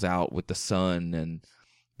eyeballs out with the sun and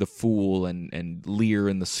the fool and Lear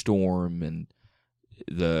in the storm and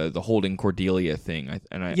the holding Cordelia thing.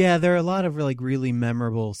 Yeah, there are a lot of like really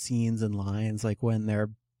memorable scenes and lines, like when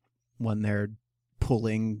they're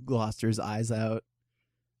pulling Gloucester's eyes out.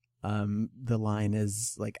 The line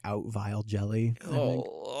is like "out vile jelly,"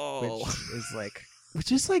 I think,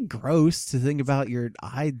 which is like gross to think about your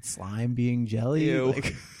eyed slime being jelly. Ew.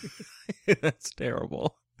 Like, that's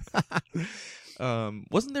terrible.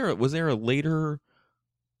 Was there a later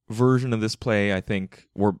version of this play? I think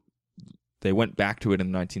where they went back to it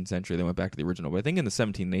in the 19th century. They went back to the original, but I think in the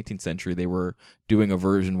 17th and 18th century they were doing a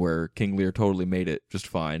version where King Lear totally made it just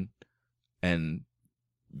fine and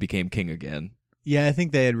became king again. Yeah, I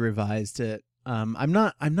think they had revised it. I'm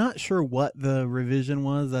not sure what the revision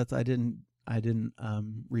was. I didn't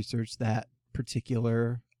research that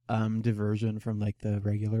particular diversion from like the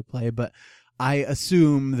regular play, but I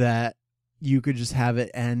assume that you could just have it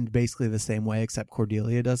end basically the same way, except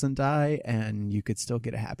Cordelia doesn't die, and you could still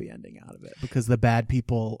get a happy ending out of it because the bad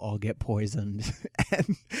people all get poisoned,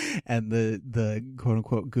 and the quote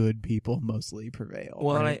unquote good people mostly prevail.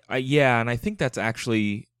 Well, right? and I think that's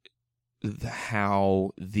actually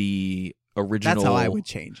how the original. That's how I would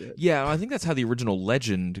change it. Yeah, I think that's how the original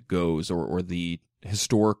legend goes, or the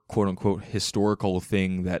historic quote unquote historical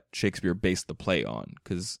thing that Shakespeare based the play on,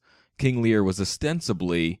 because King Lear was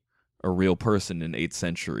ostensibly a real person in 8th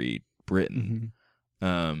century Britain.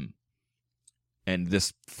 Mm-hmm. And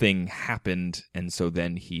this thing happened, and so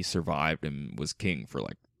then he survived and was king for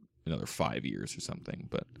like another 5 years or something.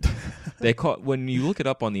 But when you look it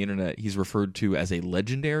up on the internet, he's referred to as a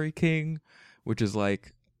legendary king, which is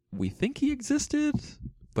like, we think he existed,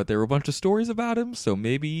 but there were a bunch of stories about him, so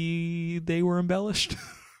maybe they were embellished.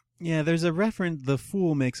 Yeah, there's a reference. The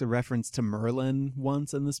fool makes a reference to Merlin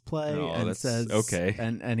once in this play, and says, okay,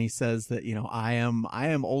 and he says that I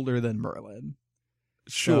am older than Merlin.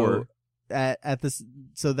 Sure. So at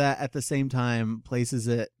the same time places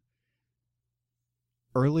it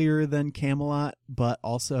earlier than Camelot, but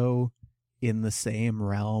also in the same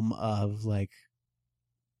realm of like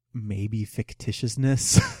maybe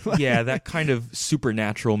fictitiousness. Yeah, that kind of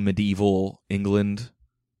supernatural medieval England.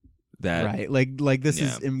 That, right, like this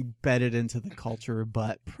is embedded into the culture,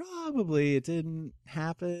 but probably it didn't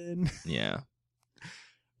happen. Yeah.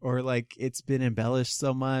 Or like it's been embellished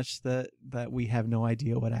so much that we have no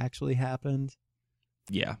idea what actually happened.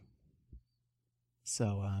 Yeah.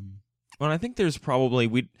 So well, I think there's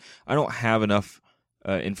probably I don't have enough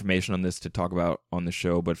information on this to talk about on the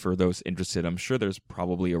show, but for those interested, I'm sure there's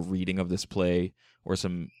probably a reading of this play or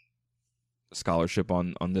some scholarship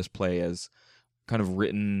on this play as kind of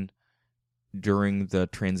written during the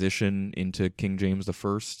transition into King James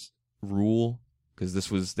I rule, because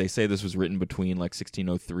they say this was written between like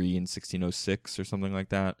 1603 and 1606 or something like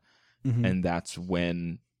that. Mm-hmm. And that's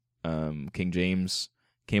when King James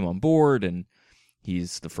came on board, and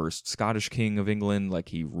he's the first Scottish king of England. Like,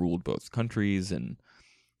 he ruled both countries, and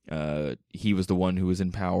he was the one who was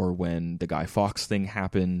in power when the Guy Fawkes thing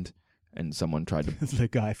happened, and someone tried to the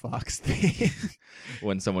Guy Fawkes thing.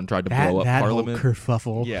 When someone tried to blow up Parliament. That whole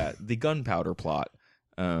kerfuffle. Yeah, the gunpowder plot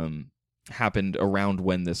happened around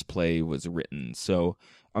when this play was written. So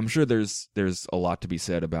I'm sure there's a lot to be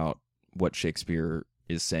said about what Shakespeare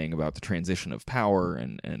is saying about the transition of power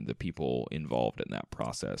and the people involved in that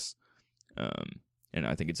process. And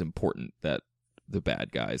I think it's important that the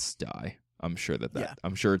bad guys die. I'm sure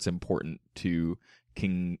I'm sure it's important to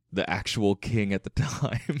the actual king at the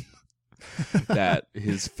time. That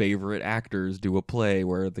his favorite actors do a play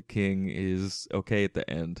where the king is okay at the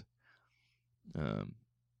end, and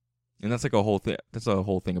that's like a whole thing. That's a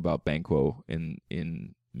whole thing about Banquo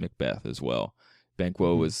in Macbeth as well.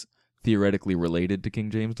 Banquo was theoretically related to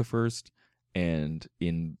King James I, and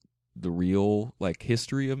in the real like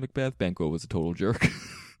history of Macbeth, Banquo was a total jerk.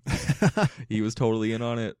 He was totally in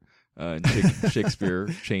on it, and Shakespeare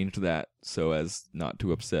changed that so as not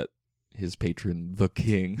to upset his patron, the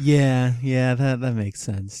king. Yeah, that makes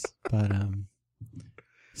sense. But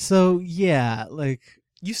so yeah, like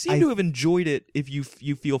You seem to have enjoyed it if you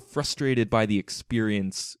feel frustrated by the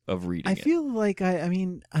experience of reading it. I feel like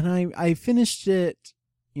I finished it,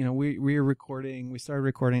 we started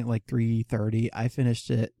recording at like 3:30. I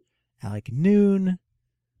finished it at like noon.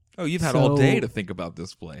 Oh, you've had all day to think about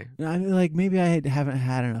this play. I mean, like maybe I haven't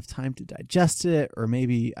had enough time to digest it, or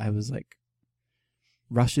maybe I was like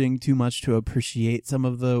rushing too much to appreciate some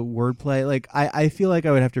of the wordplay. Like I feel like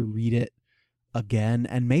I would have to read it again,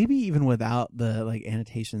 and maybe even without the like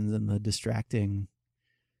annotations and the distracting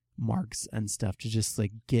marks and stuff, to just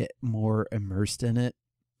like get more immersed in it.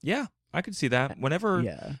 Yeah, I could see that.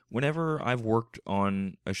 Whenever I've worked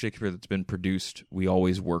on a Shakespeare that's been produced, we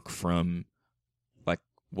always work from like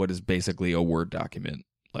what is basically a Word document.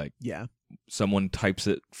 Like someone types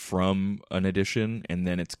it from an edition, and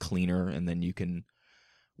then it's cleaner, and then you can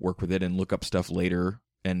work with it and look up stuff later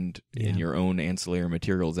and in your own ancillary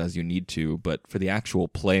materials as you need to. But for the actual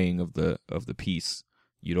playing of the piece,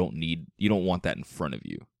 you don't want that in front of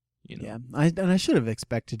you. Yeah, I should have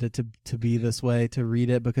expected it to be this way, to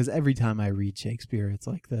read it, because every time I read Shakespeare, it's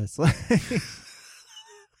like this.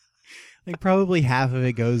 Like probably half of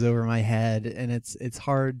it goes over my head, and it's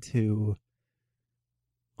hard to,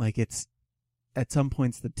 like, it's at some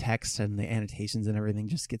points the text and the annotations and everything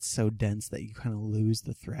just gets so dense that you kind of lose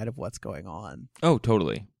the thread of what's going on. Oh,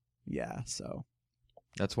 totally. Yeah, so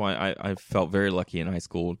that's why I felt very lucky in high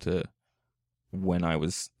school to, when I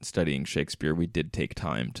was studying Shakespeare, we did take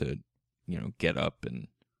time to, get up and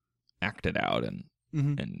act it out and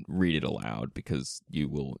read it aloud, because you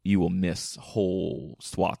will miss whole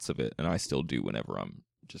swaths of it, and I still do whenever I'm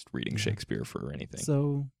just reading Shakespeare for anything.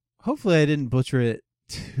 So hopefully I didn't butcher it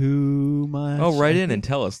too much. Oh, write in and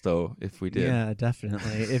tell us, though, if we did. Yeah,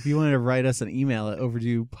 definitely. If you wanted to write us an email at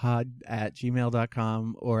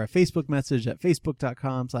overduepod@gmail.com, or a Facebook message at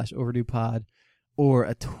facebook.com/overduepod, or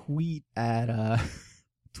a tweet at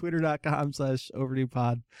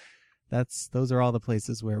twitter.com/overduepod. Those are all the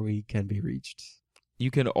places where we can be reached.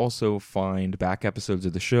 You can also find back episodes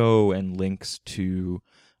of the show and links to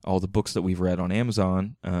all the books that we've read on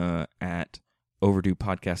Amazon at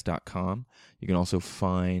overduepodcast.com. You can also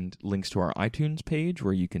find links to our iTunes page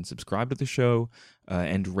where you can subscribe to the show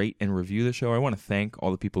and rate and review the show. I want to thank all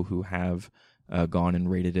the people who have gone and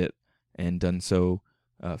rated it and done so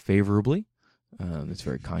favorably. It's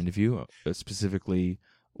very kind of you. I specifically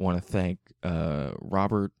want to thank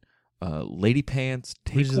Robert Lady Pants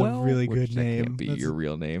Takewell, which is a really good name. Can't be your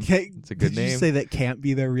real name. It's a good did name. Did you say that can't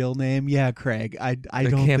be their real name? Yeah, Craig. I don't think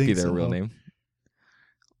so. That can't be their real name.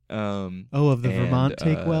 Of the Vermont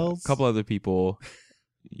Takewells? A couple other people.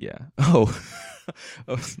 Yeah.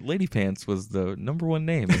 Lady Pants was the number one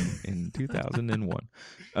name in 2001.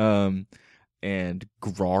 And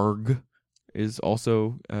Grarg is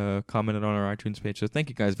also commented on our iTunes page. So thank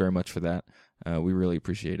you guys very much for that. We really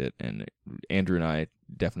appreciate it. And Andrew and I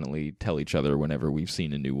definitely tell each other whenever we've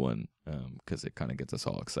seen a new one, because it kind of gets us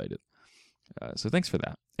all excited. So thanks for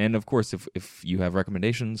that. And of course, if you have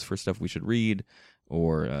recommendations for stuff we should read,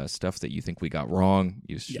 or stuff that you think we got wrong,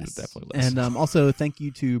 you should definitely let us know. And also thank you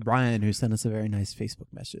to Brian, who sent us a very nice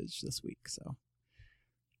Facebook message this week. So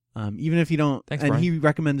even if you don't, thanks, and Brian. he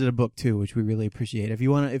recommended a book too, which we really appreciate. If you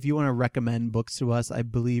want to recommend books to us, I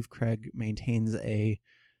believe Craig maintains a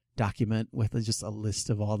document with just a list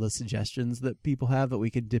of all the suggestions that people have that we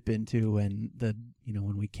could dip into when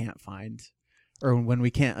we can't find, or when we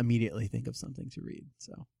can't immediately think of something to read.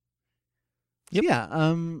 So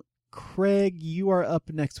yeah. Craig, you are up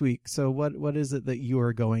next week. So what is it that you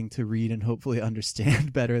are going to read and hopefully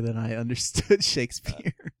understand better than I understood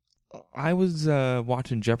Shakespeare? I was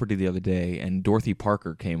watching Jeopardy the other day, and Dorothy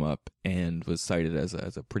Parker came up and was cited as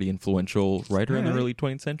a pretty influential writer in the early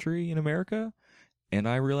 20th century in America. And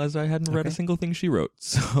I realized I hadn't read a single thing she wrote.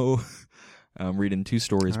 So I'm reading 2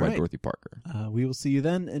 stories by Dorothy Parker. We will see you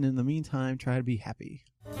then. And in the meantime, try to be happy.